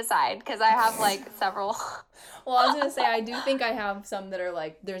me decide, because I have like several. Well, I was going to say, I do think I have some that are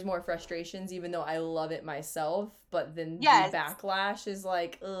like, there's more frustrations, even though I love it myself. But then the backlash is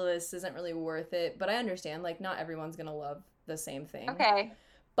like, oh, this isn't really worth it. But I understand, like, not everyone's going to love the same thing. Okay.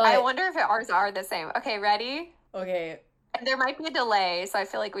 But I wonder if ours are the same. Okay, ready? Okay. And there might be a delay, so I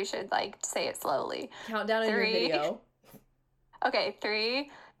feel like we should like say it slowly. Countdown in your video. Okay,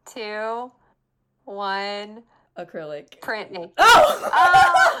 3, 2, 1. Acrylic. Printmaking.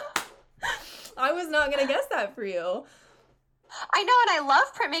 Oh! I was not gonna guess that for you. I know, and I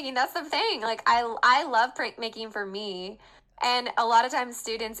love printmaking. That's the thing. Like, I love printmaking for me, and a lot of times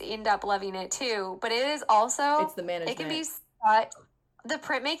students end up loving it too. But it is also, it's the management. It can be the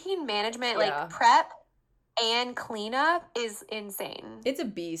printmaking management, like prep and cleanup, is insane. It's a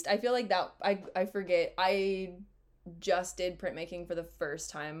beast. I feel like that. I forget. I just did printmaking for the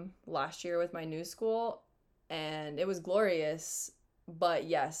first time last year with my new school, and it was glorious, But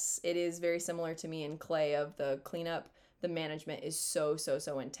yes, it is very similar to me in clay of the cleanup. The management is so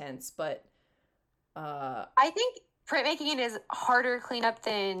intense, but I think printmaking is harder cleanup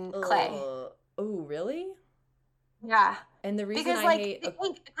than clay. Oh, really? Yeah. And the reason Because I like hate the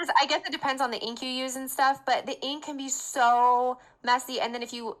ink, because I guess it depends on the ink you use and stuff, but the ink can be so messy, and then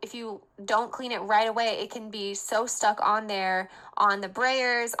if you don't clean it right away, it can be so stuck on there, on the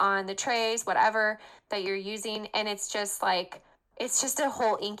brayers, on the trays, whatever that you're using, and it's just a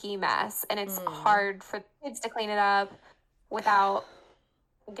whole inky mess, and it's hard for kids to clean it up without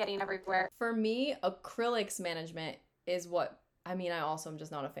getting everywhere. For me, acrylics management is what I mean. I also am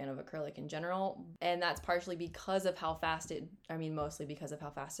just not a fan of acrylic in general, and that's partially because of how fast mostly because of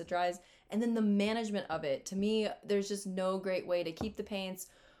how fast it dries. And then the management of it, to me, there's just no great way to keep the paints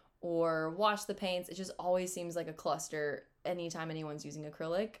or wash the paints. It just always seems like a cluster anytime anyone's using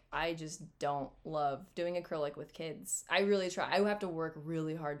acrylic. I just don't love doing acrylic with kids. I really try. I have to work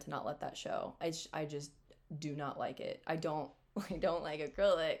really hard to not let that show. I just do not like it. I don't like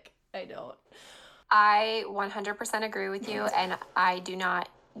acrylic. I don't. I 100% agree with you, and I do not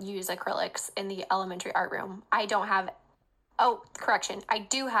use acrylics in the elementary art room. I don't have, oh, correction, I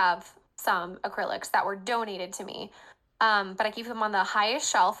do have some acrylics that were donated to me, but I keep them on the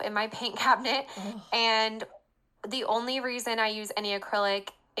highest shelf in my paint cabinet. And the only reason I use any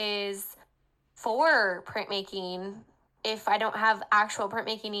acrylic is for printmaking. If I don't have actual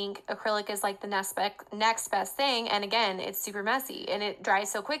printmaking ink, acrylic is like the next best thing. And again, it's super messy and it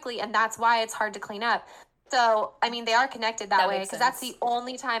dries so quickly, and that's why it's hard to clean up. So, I mean, they are connected that way because that's the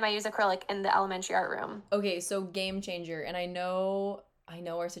only time I use acrylic in the elementary art room. Okay, so game changer. And I know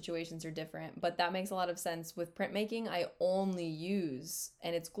our situations are different, but that makes a lot of sense. With printmaking, I only use,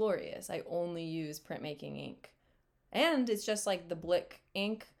 and it's glorious, I only use printmaking ink. And it's just like the Blick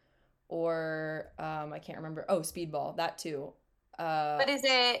ink, or I can't remember. Oh, Speedball, that too. But is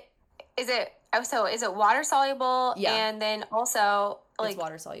it water soluble? Yeah. And then also like it's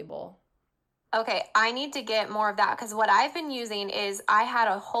water soluble. Okay, I need to get more of that because what I've been using is I had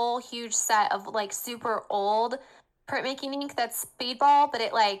a whole huge set of like super old printmaking ink that's Speedball, but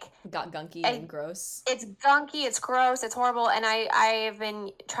it like got gunky and gross. It's gunky, it's gross, it's horrible, and I've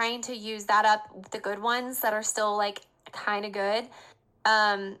been trying to use that up, the good ones that are still like kind of good.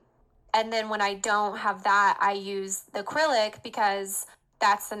 And then when I don't have that, I use the acrylic because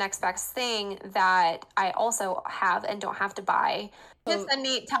that's the next best thing that I also have and don't have to buy. Just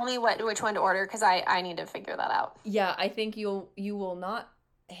tell me which one to order because I need to figure that out. Yeah, I think you will not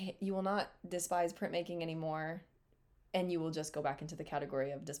despise printmaking anymore, and you will just go back into the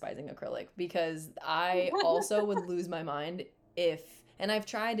category of despising acrylic, because I also would lose my mind and I've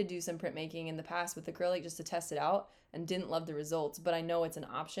tried to do some printmaking in the past with acrylic just to test it out and didn't love the results, but I know it's an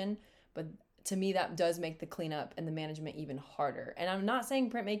option. But to me, that does make the cleanup and the management even harder. And I'm not saying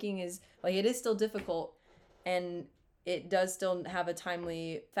printmaking is, like, it is still difficult, and it does still have a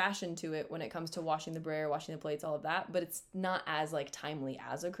timely fashion to it when it comes to washing the brayer, washing the plates, all of that, but it's not as, like, timely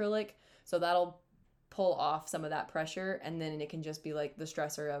as acrylic. So that'll pull off some of that pressure, and then it can just be, like, the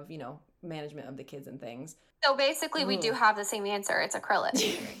stressor of, management of the kids and things. So basically, we do have the same answer. It's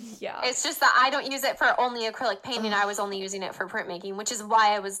acrylic. Yeah. It's just that I don't use it for only acrylic painting. I was only using it for printmaking, which is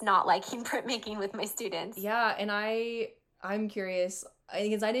why I was not liking printmaking with my students. Yeah, and I'm curious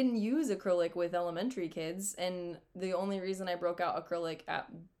because I didn't use acrylic with elementary kids, and the only reason I broke out acrylic at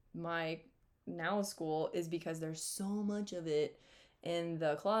my now school is because there's so much of it in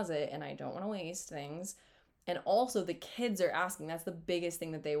the closet, and I don't want to waste things. And also the kids are asking. That's the biggest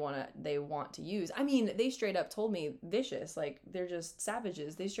thing that they want to use. I mean, they straight up told me, vicious, like, they're just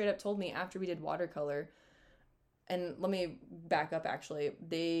savages. They straight up told me after we did watercolor, and let me back up actually.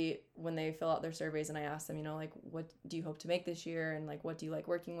 When they fill out their surveys and I ask them, like, what do you hope to make this year, and like, what do you like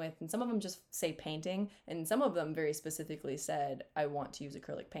working with? And some of them just say painting, and some of them very specifically said, I want to use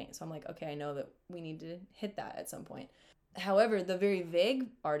acrylic paint. So I'm like, okay, I know that we need to hit that at some point. However, the very vague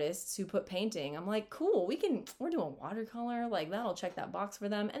artists who put painting, I'm like, cool, we're doing watercolor, like, that'll check that box for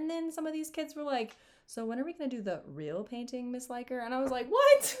them. And then some of these kids were like, so when are we going to do the real painting, Miss Liker? And I was like,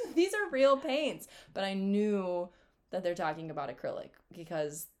 what? These are real paints. But I knew that they're talking about acrylic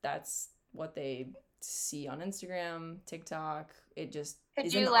because that's what they see on Instagram, TikTok. It just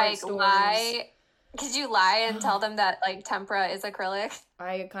is in art stores. Lie? Could you lie and tell them that, like, tempera is acrylic?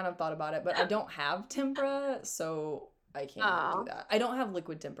 I kind of thought about it, but I don't have tempera, so I can't do that. I don't have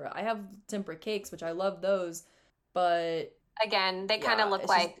liquid tempera. I have tempera cakes, which I love those, but again, they kind of look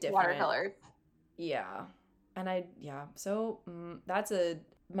like watercolor. Yeah. And so that's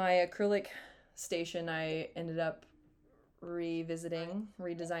my acrylic station I ended up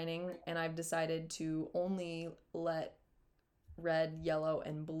redesigning, and I've decided to only let red, yellow,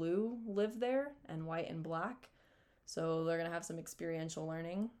 and blue live there, and white and black. So they're going to have some experiential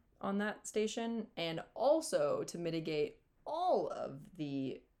learning on that station. And also to mitigate all of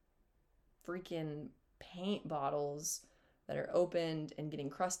the freaking paint bottles that are opened and getting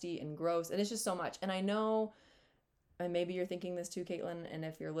crusty and gross. And it's just so much. And I know, and maybe you're thinking this too, Caitlin, and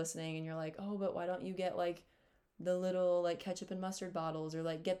if you're listening and you're like, oh, but why don't you get like the little like ketchup and mustard bottles, or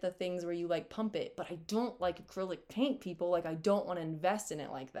like get the things where you like pump it? But I don't like acrylic paint, people. Like, I don't want to invest in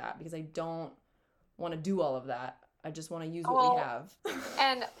it like that because I don't want to do all of that. I just want to use what we have.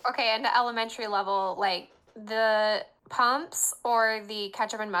 And okay, and the elementary level, like the pumps or the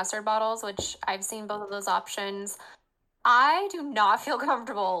ketchup and mustard bottles, which I've seen both of those options, I do not feel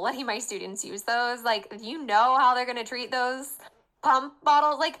comfortable letting my students use those. Like, you know how they're going to treat those pump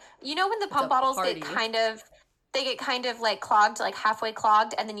bottles? Like, you know when the pump bottles get kind of like clogged, like halfway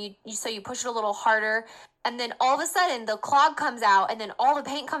clogged, and then you push it a little harder, and then all of a sudden the clog comes out, and then all the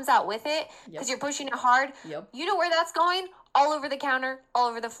paint comes out with it because you're pushing it hard. Yep. You know where that's going? All over the counter, all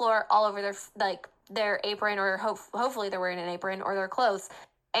over the floor, all over their apron, or hopefully they're wearing an apron or their clothes.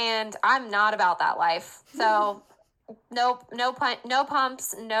 And I'm not about that life. So no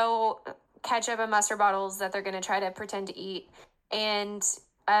pumps, no ketchup and mustard bottles that they're going to try to pretend to eat. And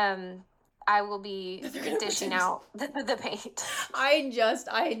I will be dishing out the paint.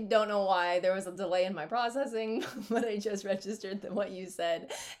 I don't know why there was a delay in my processing, but I just registered what you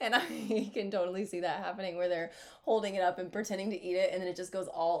said. And I can totally see that happening where they're holding it up and pretending to eat it, and then it just goes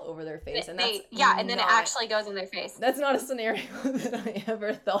all over their face. And then it actually goes in their face. That's not a scenario that I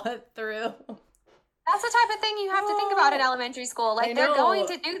ever thought through. That's the type of thing you have to think about in elementary school. Like, they're going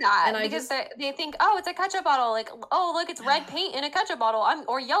to do that because they think, oh, it's a ketchup bottle. Like, oh, look, it's red paint in a ketchup bottle,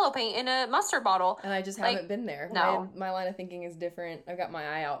 or yellow paint in a mustard bottle. And I just haven't been there. No. My line of thinking is different. I've got my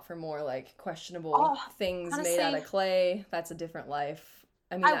eye out for more, like, questionable things made out of clay. That's a different life.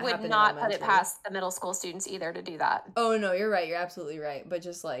 I mean, I would not put it past the middle school students either to do that. Oh, no, you're right. You're absolutely right. But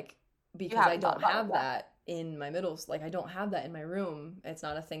just, like, because I don't have that in my I don't have that in my room. It's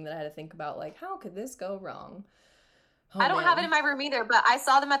not a thing that I had to think about, like, how could this go wrong? I don't have it in my room either, but I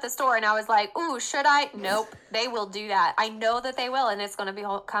saw them at the store and I was like, ooh, should I? Nope, they will do that. I know that they will, and it's going to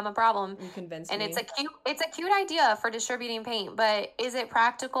become a problem. You convinced me. And it's a cute idea for distributing paint, but is it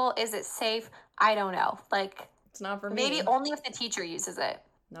practical? Is it safe? I don't know. Like, it's not for me. Maybe only if the teacher uses it.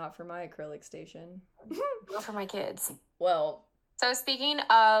 Not for my acrylic station. Not for my kids. Well. So speaking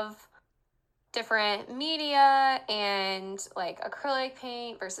of different media and like acrylic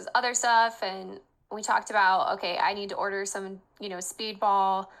paint versus other stuff, and we talked about, okay, I need to order some,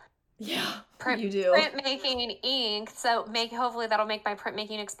 speedball. Yeah, printmaking ink. So hopefully that'll make my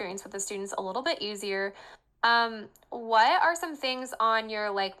printmaking experience with the students a little bit easier. What are some things on your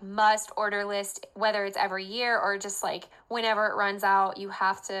like must order list, whether it's every year or just like whenever it runs out, you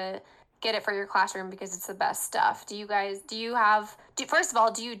have to get it for your classroom because it's the best stuff? First of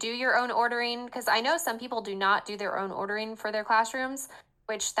all, do you do your own ordering? Because I know some people do not do their own ordering for their classrooms,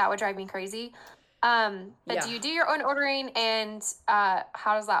 which that would drive me crazy. But do you do your own ordering, and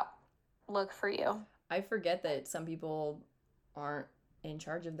how does that look for you? I forget that some people aren't in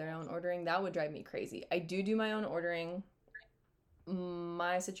charge of their own ordering. That would drive me crazy. I do my own ordering.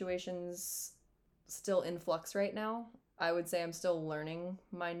 My situation's still in flux right now. I would say I'm still learning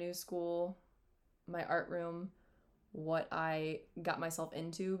my new school, my art room, what I got myself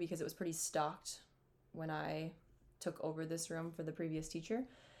into, because it was pretty stocked when I took over this room for the previous teacher.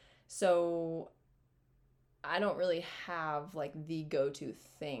 So I don't really have like the go-to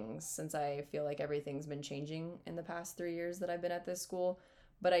things, since I feel like everything's been changing in the past 3 years that I've been at this school.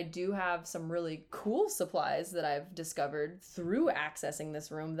 But I do have some really cool supplies that I've discovered through accessing this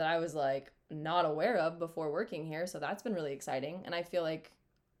room that I was like not aware of before working here. So that's been really exciting. And I feel like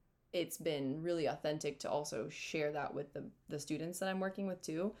it's been really authentic to also share that with the students that I'm working with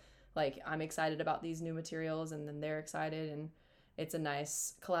too. Like, I'm excited about these new materials, and then they're excited, and it's a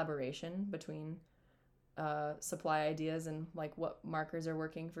nice collaboration between supply ideas and like what markers are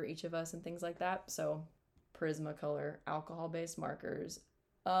working for each of us and things like that. So Prismacolor alcohol-based markers,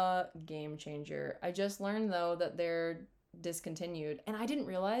 game changer. I just learned though that they're discontinued, and I didn't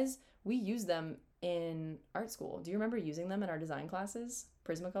realize we use them in art school. Do you remember using them in our design classes?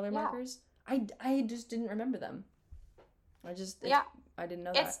 Prismacolor markers? I just didn't remember them. I didn't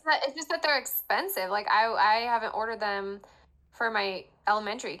know that. It's just that they're expensive. Like I haven't ordered them for my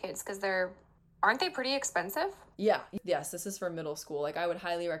elementary kids because aren't they pretty expensive? Yeah. Yes, this is for middle school. Like, I would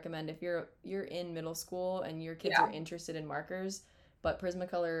highly recommend if you're in middle school and your kids are interested in markers. But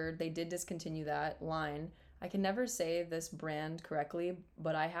Prismacolor, they did discontinue that line. I can never say this brand correctly,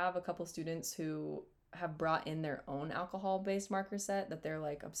 but I have a couple students who have brought in their own alcohol-based marker set that they're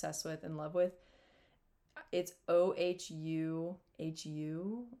like obsessed with and love with. It's OHUHU,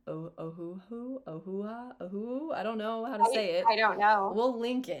 Ohuha. I don't know how to say it. I don't know. We'll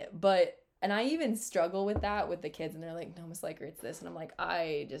link it, and I even struggle with that with the kids, and they're like, "No, Miss Liker, it's this," and I'm like,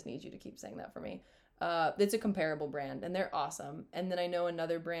 "I just need you to keep saying that for me." It's a comparable brand, and they're awesome. And then I know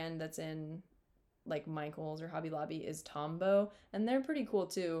another brand that's in like Michael's or Hobby Lobby is Tombow, and they're pretty cool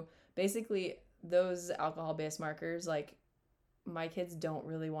too. Basically, those alcohol-based markers, like my kids don't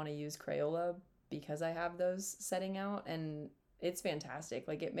really want to use Crayola because I have those setting out, and it's fantastic.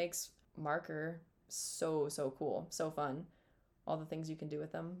 Like it makes marker so cool, so fun. All the things you can do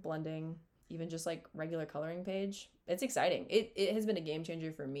with them, blending, even just like regular coloring page. It's exciting. It has been a game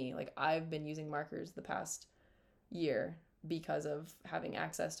changer for me. Like I've been using markers the past year because of having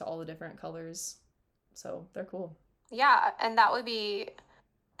access to all the different colors. So they're cool. Yeah, and that would be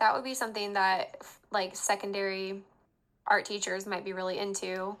something that like secondary art teachers might be really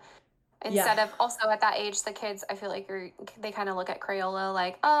into. Instead of also at that age, the kids, I feel like they kind of look at Crayola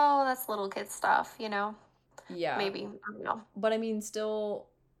like, oh, that's little kid stuff, you know? Yeah. Maybe. I don't know. But I mean, still,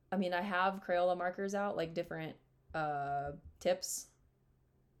 I have Crayola markers out, like different tips,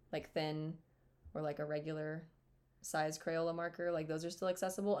 like thin or like a regular size Crayola marker. Like those are still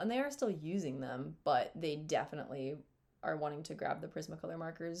accessible and they are still using them, but they definitely are wanting to grab the Prismacolor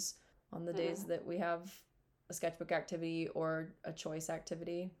markers on the days that we have a sketchbook activity or a choice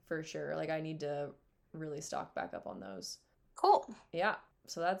activity for sure. Like I need to really stock back up on those. Cool. Yeah.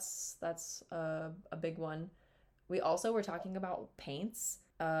 So that's a big one. We also were talking about paints,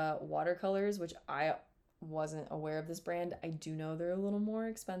 watercolors, which I wasn't aware of this brand. I do know they're a little more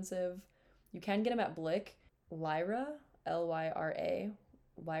expensive. You can get them at Blick. Lyra, Lyra,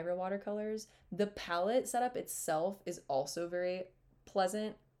 Lyra watercolors. The palette setup itself is also very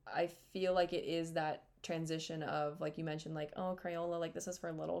pleasant. I feel like it is that transition of, like you mentioned, like, oh, Crayola, like this is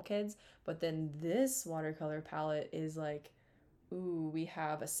for little kids. But then this watercolor palette is like, ooh, we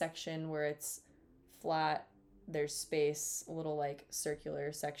have a section where it's flat. There's space, little like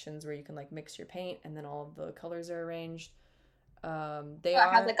circular sections where you can like mix your paint, and then all of the colors are arranged. They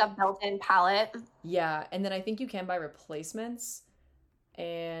have like a built-in palette. Yeah, and then I think you can buy replacements.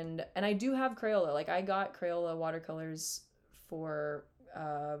 And I do have Crayola. Like I got Crayola watercolors for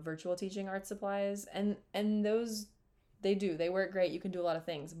virtual teaching art supplies, and those they work great. You can do a lot of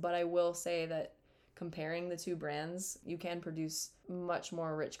things, but I will say that comparing the two brands, you can produce much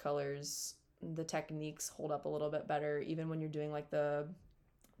more rich colors. The techniques hold up a little bit better, even when you're doing like the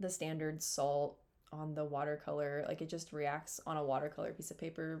standard salt on the watercolor. Like it just reacts on a watercolor piece of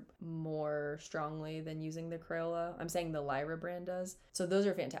paper more strongly than using the Crayola. I'm saying the Lyra brand does. So those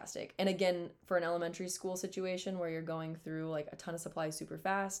are fantastic. And again, for an elementary school situation where you're going through like a ton of supplies super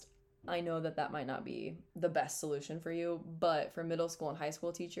fast, I know that might not be the best solution for you, but for middle school and high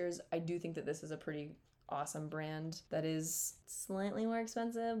school teachers, I do think that this is a pretty awesome brand that is slightly more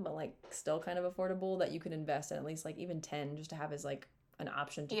expensive, but like still kind of affordable, that you could invest in at least like even 10 just to have as like an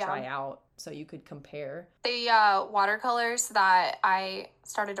option to try out so you could compare. The watercolors that I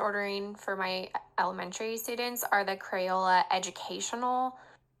started ordering for my elementary students are the Crayola educational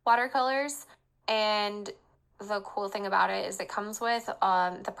watercolors, and the cool thing about it is it comes with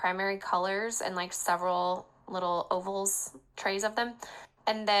the primary colors and like several little ovals, trays of them,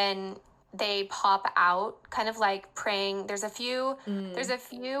 and then they pop out kind of like praying. There's a few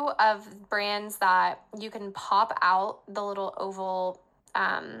of brands that you can pop out the little oval,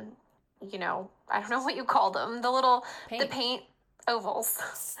 you know, I don't know what you call them, the paint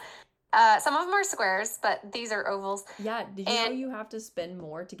ovals. Some of them are squares, but these are ovals. Yeah, did you know you have to spend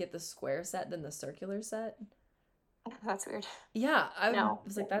more to get the square set than the circular set? That's weird. Yeah, I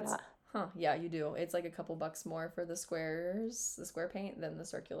was like, that's huh, yeah, you do. It's like a couple bucks more for the square paint than the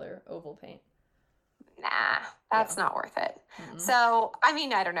circular oval paint. Nah, that's not worth it. Mm-hmm. So, I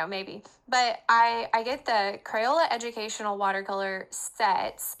mean, I don't know, maybe. But I get the Crayola educational watercolor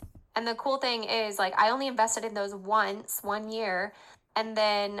sets. And the cool thing is, like, I only invested in those once, 1 year. And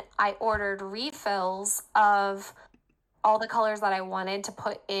then I ordered refills of all the colors that I wanted to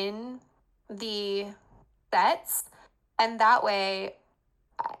put in the sets. And that way,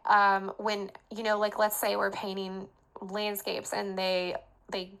 when, you know, like let's say we're painting landscapes and they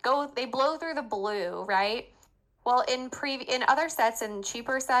blow through the blue, right? Well, in other sets and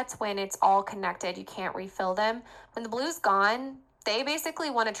cheaper sets, when it's all connected, you can't refill them. When the blue's gone, they basically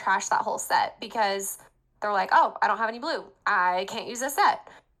want to trash that whole set because they're like, oh, I don't have any blue, I can't use this set.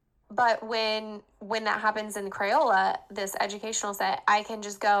 But when that happens in Crayola, this educational set, I can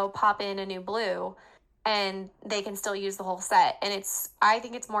just go pop in a new blue and they can still use the whole set. And I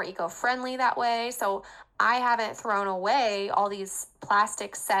think it's more eco-friendly that way. So I haven't thrown away all these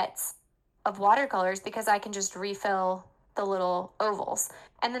plastic sets of watercolors because I can just refill the little ovals.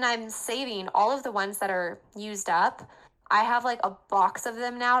 And then I'm saving all of the ones that are used up. I have like a box of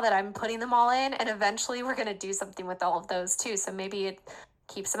them now that I'm putting them all in, and eventually we're going to do something with all of those too. So maybe it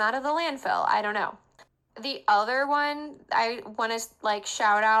keeps them out of the landfill. I don't know. The other one I want to like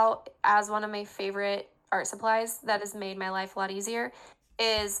shout out as one of my favorite art supplies that has made my life a lot easier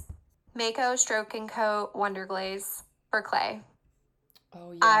is Mako Stroke and Coat Wonder Glaze for clay.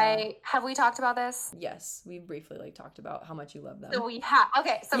 Oh yeah. Have we talked about this? Yes, we briefly like talked about how much you love them. So we have.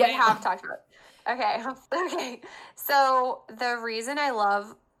 Okay, so we have talked about it. Okay. Okay. So the reason I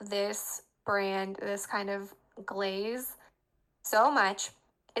love this brand, this kind of glaze so much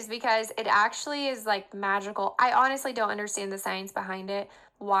is because it actually is like magical. I honestly don't understand the science behind it,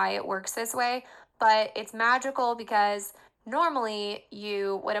 why it works this way, but it's magical because normally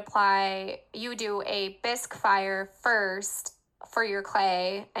you do a bisque fire first for your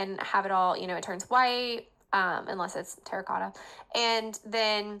clay and have it all, it turns white, unless it's terracotta. And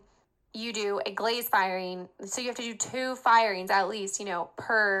then you do a glaze firing. So you have to do 2 firings at least,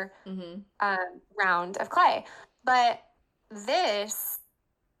 per round of clay. But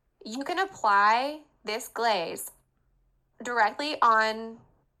you can apply this glaze directly on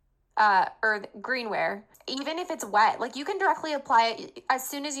greenware, even if it's wet. Like you can directly apply it as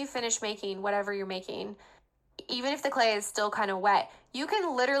soon as you finish making whatever you're making. Even if the clay is still kind of wet, you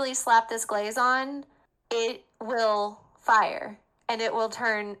can literally slap this glaze on. It will fire and it will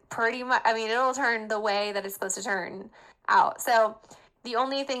turn it'll turn the way that it's supposed to turn out. So the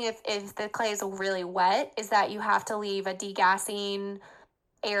only thing if the clay is really wet is that you have to leave a degassing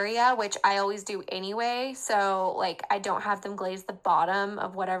area, which I always do anyway. So like I don't have them glaze the bottom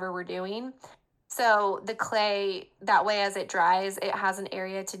of whatever we're doing. So the clay, that way as it dries, it has an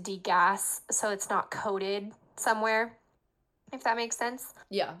area to degas so it's not coated somewhere, if that makes sense.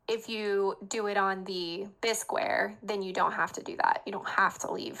 Yeah. If you do it on the bisqueware, then you don't have to do that. You don't have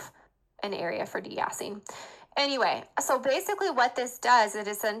to leave an area for degassing. Anyway, so basically what this does, it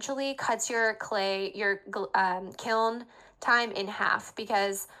essentially cuts your kiln time in half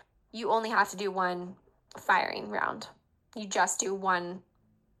because you only have to do 1 firing round. You just do 1,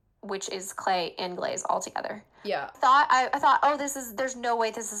 which is clay and glaze all together. Yeah. I thought, there's no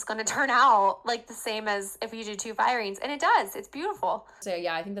way this is going to turn out like the same as if you do 2 firings. And it does. It's beautiful. So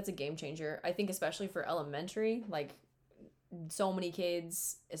yeah, I think that's a game changer. I think especially for elementary, like so many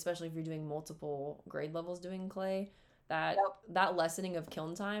kids, especially if you're doing multiple grade levels doing clay, that lessening of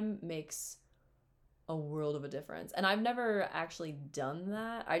kiln time makes a world of a difference. And I've never actually done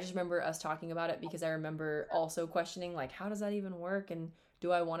that. I just remember us talking about it because I remember also questioning like, how does that even work? And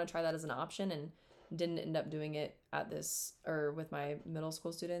do I want to try that as an option? And didn't end up doing it with my middle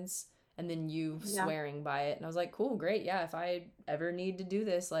school students. And then you swearing by it. And I was like, cool, great. Yeah. If I ever need to do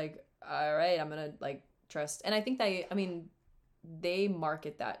this, like, all right, I'm going to like trust. And I think they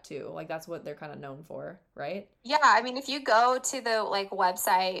market that too. Like that's what they're kind of known for, right? Yeah, I mean, if you go to the like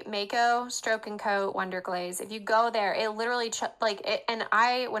website Mako Stroke and Coat Wonder Glaze, if you go there, it literally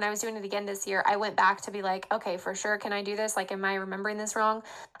when I was doing it again this year, I went back to be like, okay, for sure, can I do this? Like, am I remembering this wrong?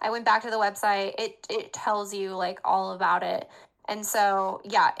 I went back to the website. It tells you like all about it, and so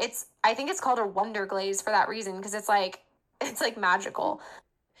yeah, I think it's called a Wonder Glaze for that reason because it's like magical.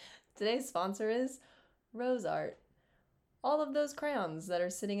 Today's sponsor is Rose Art. All of those crayons that are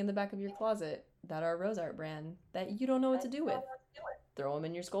sitting in the back of your closet that are Rose Art brand that you don't know what to do with. Throw them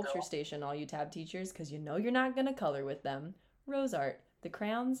in your sculpture station, all you tab teachers, because you know you're not going to color with them. Rose Art, the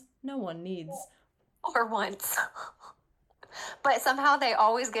crayons no one needs. Or wants. But somehow they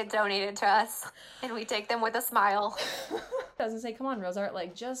always get donated to us, and we take them with a smile. I was gonna say, come on, Rose Art,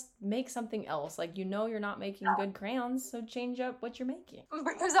 like just make something else. Like you're not making good crayons, so change up what you're making.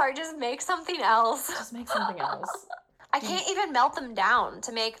 Rose Art, just make something else. Just make something else. I can't even melt them down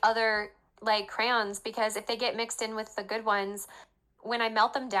to make other like crayons because if they get mixed in with the good ones, when I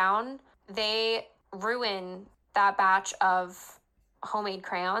melt them down, they ruin that batch of homemade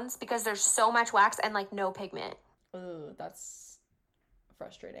crayons because there's so much wax and like no pigment. Ooh, that's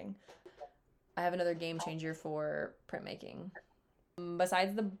frustrating. I have another game changer for printmaking.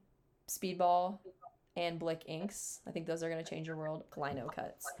 Besides the Speedball and Blick inks, I think those are going to change your world. Lino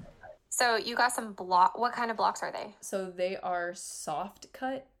cuts. So you got some what kind of blocks are they? So they are soft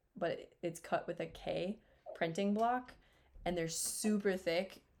cut, but it's cut with a K printing block, and they're super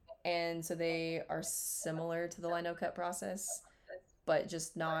thick, and so they are similar to the lino cut process, but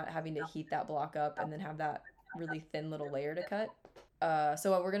just not having to heat that block up and then have that really thin little layer to cut.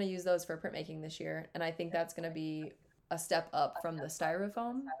 So we're going to use those for printmaking this year. And I think that's going to be a step up from the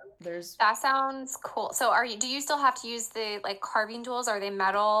styrofoam. That sounds cool. So do you still have to use the like carving tools? Are they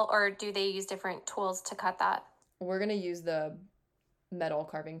metal, or do they use different tools to cut that? We're going to use the metal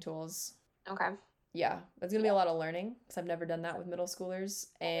carving tools. Okay. Yeah, it's going to be a lot of learning because I've never done that with middle schoolers,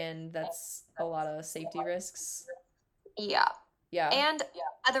 and that's a lot of safety risks. Yeah. Yeah. And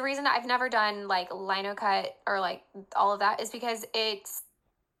the reason I've never done like lino cut or like all of that is because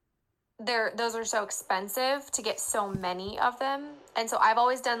those are so expensive to get so many of them. And so I've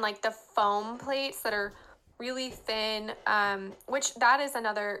always done like the foam plates that are really thin, which that is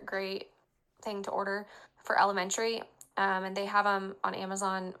another great thing to order for elementary. And they have them on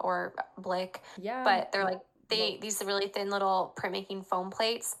Amazon or Blick. Yeah. But they're like these really thin little printmaking foam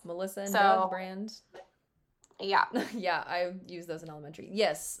plates. Melissa and Doug brand. Yeah. Yeah, I use those in elementary.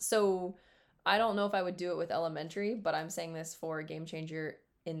 Yes. So I don't know if I would do it with elementary, but I'm saying this for a game changer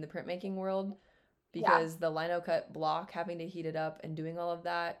in the printmaking world because the lino cut block, having to heat it up and doing all of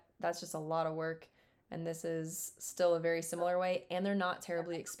that, that's just a lot of work. And this is still a very similar way, and they're not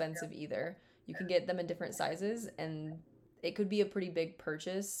terribly expensive either. You can get them in different sizes, and it could be a pretty big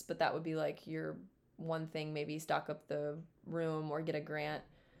purchase, but that would be like your one thing, maybe stock up the room or get a grant,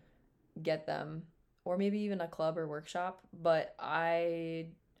 get them, or maybe even a club or workshop. But I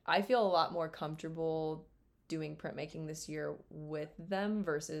feel a lot more comfortable doing printmaking this year with them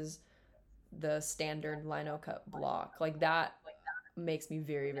versus the standard lino cut block. Like that makes me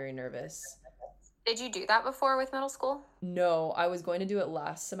very, very nervous. Did you do that before with middle school? No, I was going to do it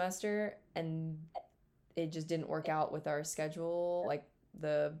last semester and it just didn't work out with our schedule, like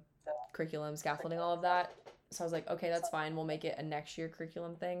the curriculum, scaffolding, all of that. So I was like, okay, that's fine. We'll make it a next year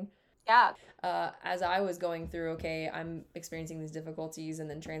curriculum thing. Yeah. As I was going through, okay, I'm experiencing these difficulties and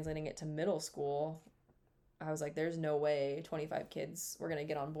then translating it to middle school, I was like, there's no way 25 kids, we're going to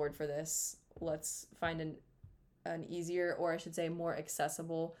get on board for this. Let's find an easier, or I should say more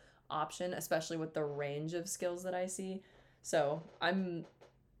accessible option, especially with the range of skills that I see. So I'm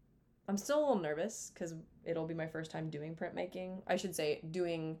still a little nervous because it'll be my first time doing printmaking. I should say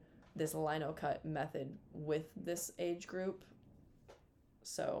doing this lino cut method with this age group.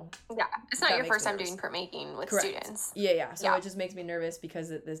 So yeah, it's not your first time doing printmaking with students. Yeah. So it just makes me nervous because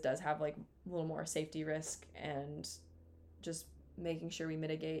this does have like a little more safety risk, and just making sure we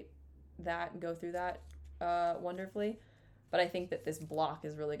mitigate that and go through that wonderfully. But I think that this block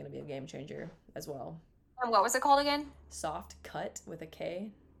is really going to be a game changer as well. And what was it called again? Soft Cut with a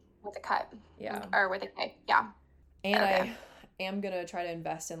K. With a cut. Yeah. Or with a K. Yeah. And okay. I am going to try to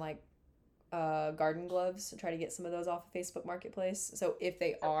invest in like garden gloves to try to get some of those off of Facebook Marketplace. So if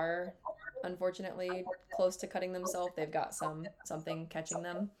they are unfortunately close to cutting themselves, they've got something catching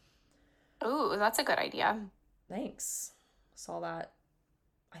them. Ooh, that's a good idea. Thanks. Saw that,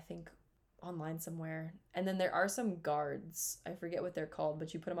 I think, online somewhere. And then there are some guards. I forget what they're called,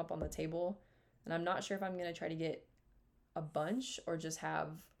 but you put them up on the table. And I'm not sure if I'm going to try to get a bunch or just have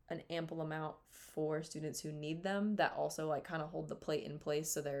an ample amount for students who need them that also like kind of hold the plate in place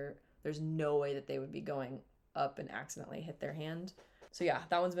so there's no way that they would be going up and accidentally hit their hand. So yeah,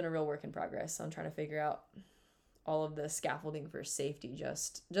 that one's been a real work in progress. So I'm trying to figure out all of the scaffolding for safety,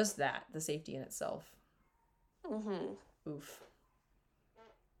 just that, the safety in itself. Mm-hmm. Oof.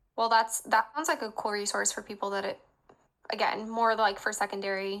 Well, that sounds like a cool resource for people that again, more like for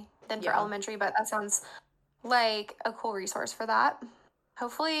secondary than for elementary, but that sounds like a cool resource for that.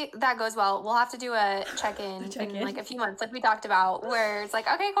 Hopefully that goes well. We'll have to do a check-in in like a few months, like we talked about, where it's like,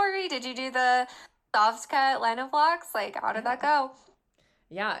 okay, Corey, did you do the soft cut lino blocks? Like, how did that go?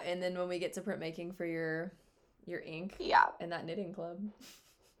 Yeah, and then when we get to printmaking for your ink, and that knitting club.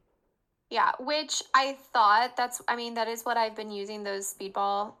 Yeah, which I thought that is what I've been using, those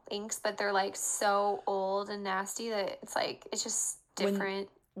speedball inks, but they're like so old and nasty that it's like it's just different.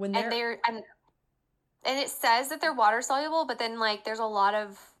 And it says that they're water soluble, but then like there's a lot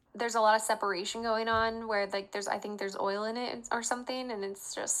of separation going on where like I think there's oil in it or something, and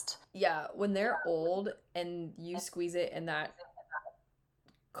it's just when they're old and you squeeze it and that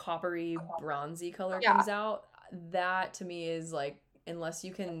coppery bronzy color comes out, that to me is like, unless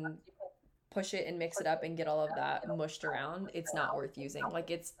you can push it and mix it up and get all of that mushed around, it's not worth using. Like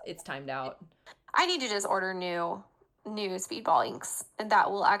it's timed out. I need to just order new speedball inks, and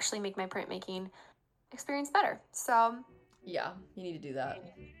that will actually make my printmaking experience better. So yeah, you need to do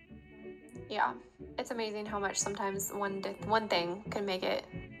that. Yeah, it's amazing how much sometimes one thing can make it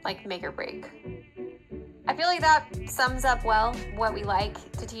like make or break. I feel like that sums up well what we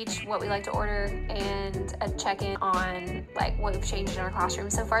like to teach, what we like to order, and a check-in on like what we've changed in our classroom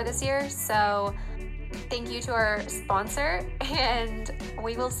so far this year. So Thank you to our sponsor, and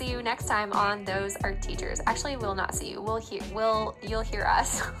we will see you next time on Those Art Teachers. Actually, we'll not see you. You'll hear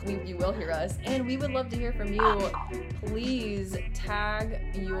us. You will hear us, and we would love to hear from you. Please tag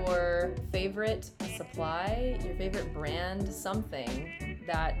your favorite supply, your favorite brand, something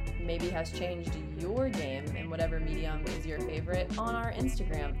that maybe has changed your game in whatever medium is your favorite on our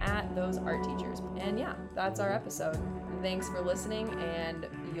Instagram at Those Art Teachers. And yeah, that's our episode. Thanks for listening, and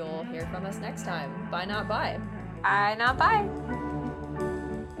you'll hear from us next time. Bye, not bye. Bye, not bye.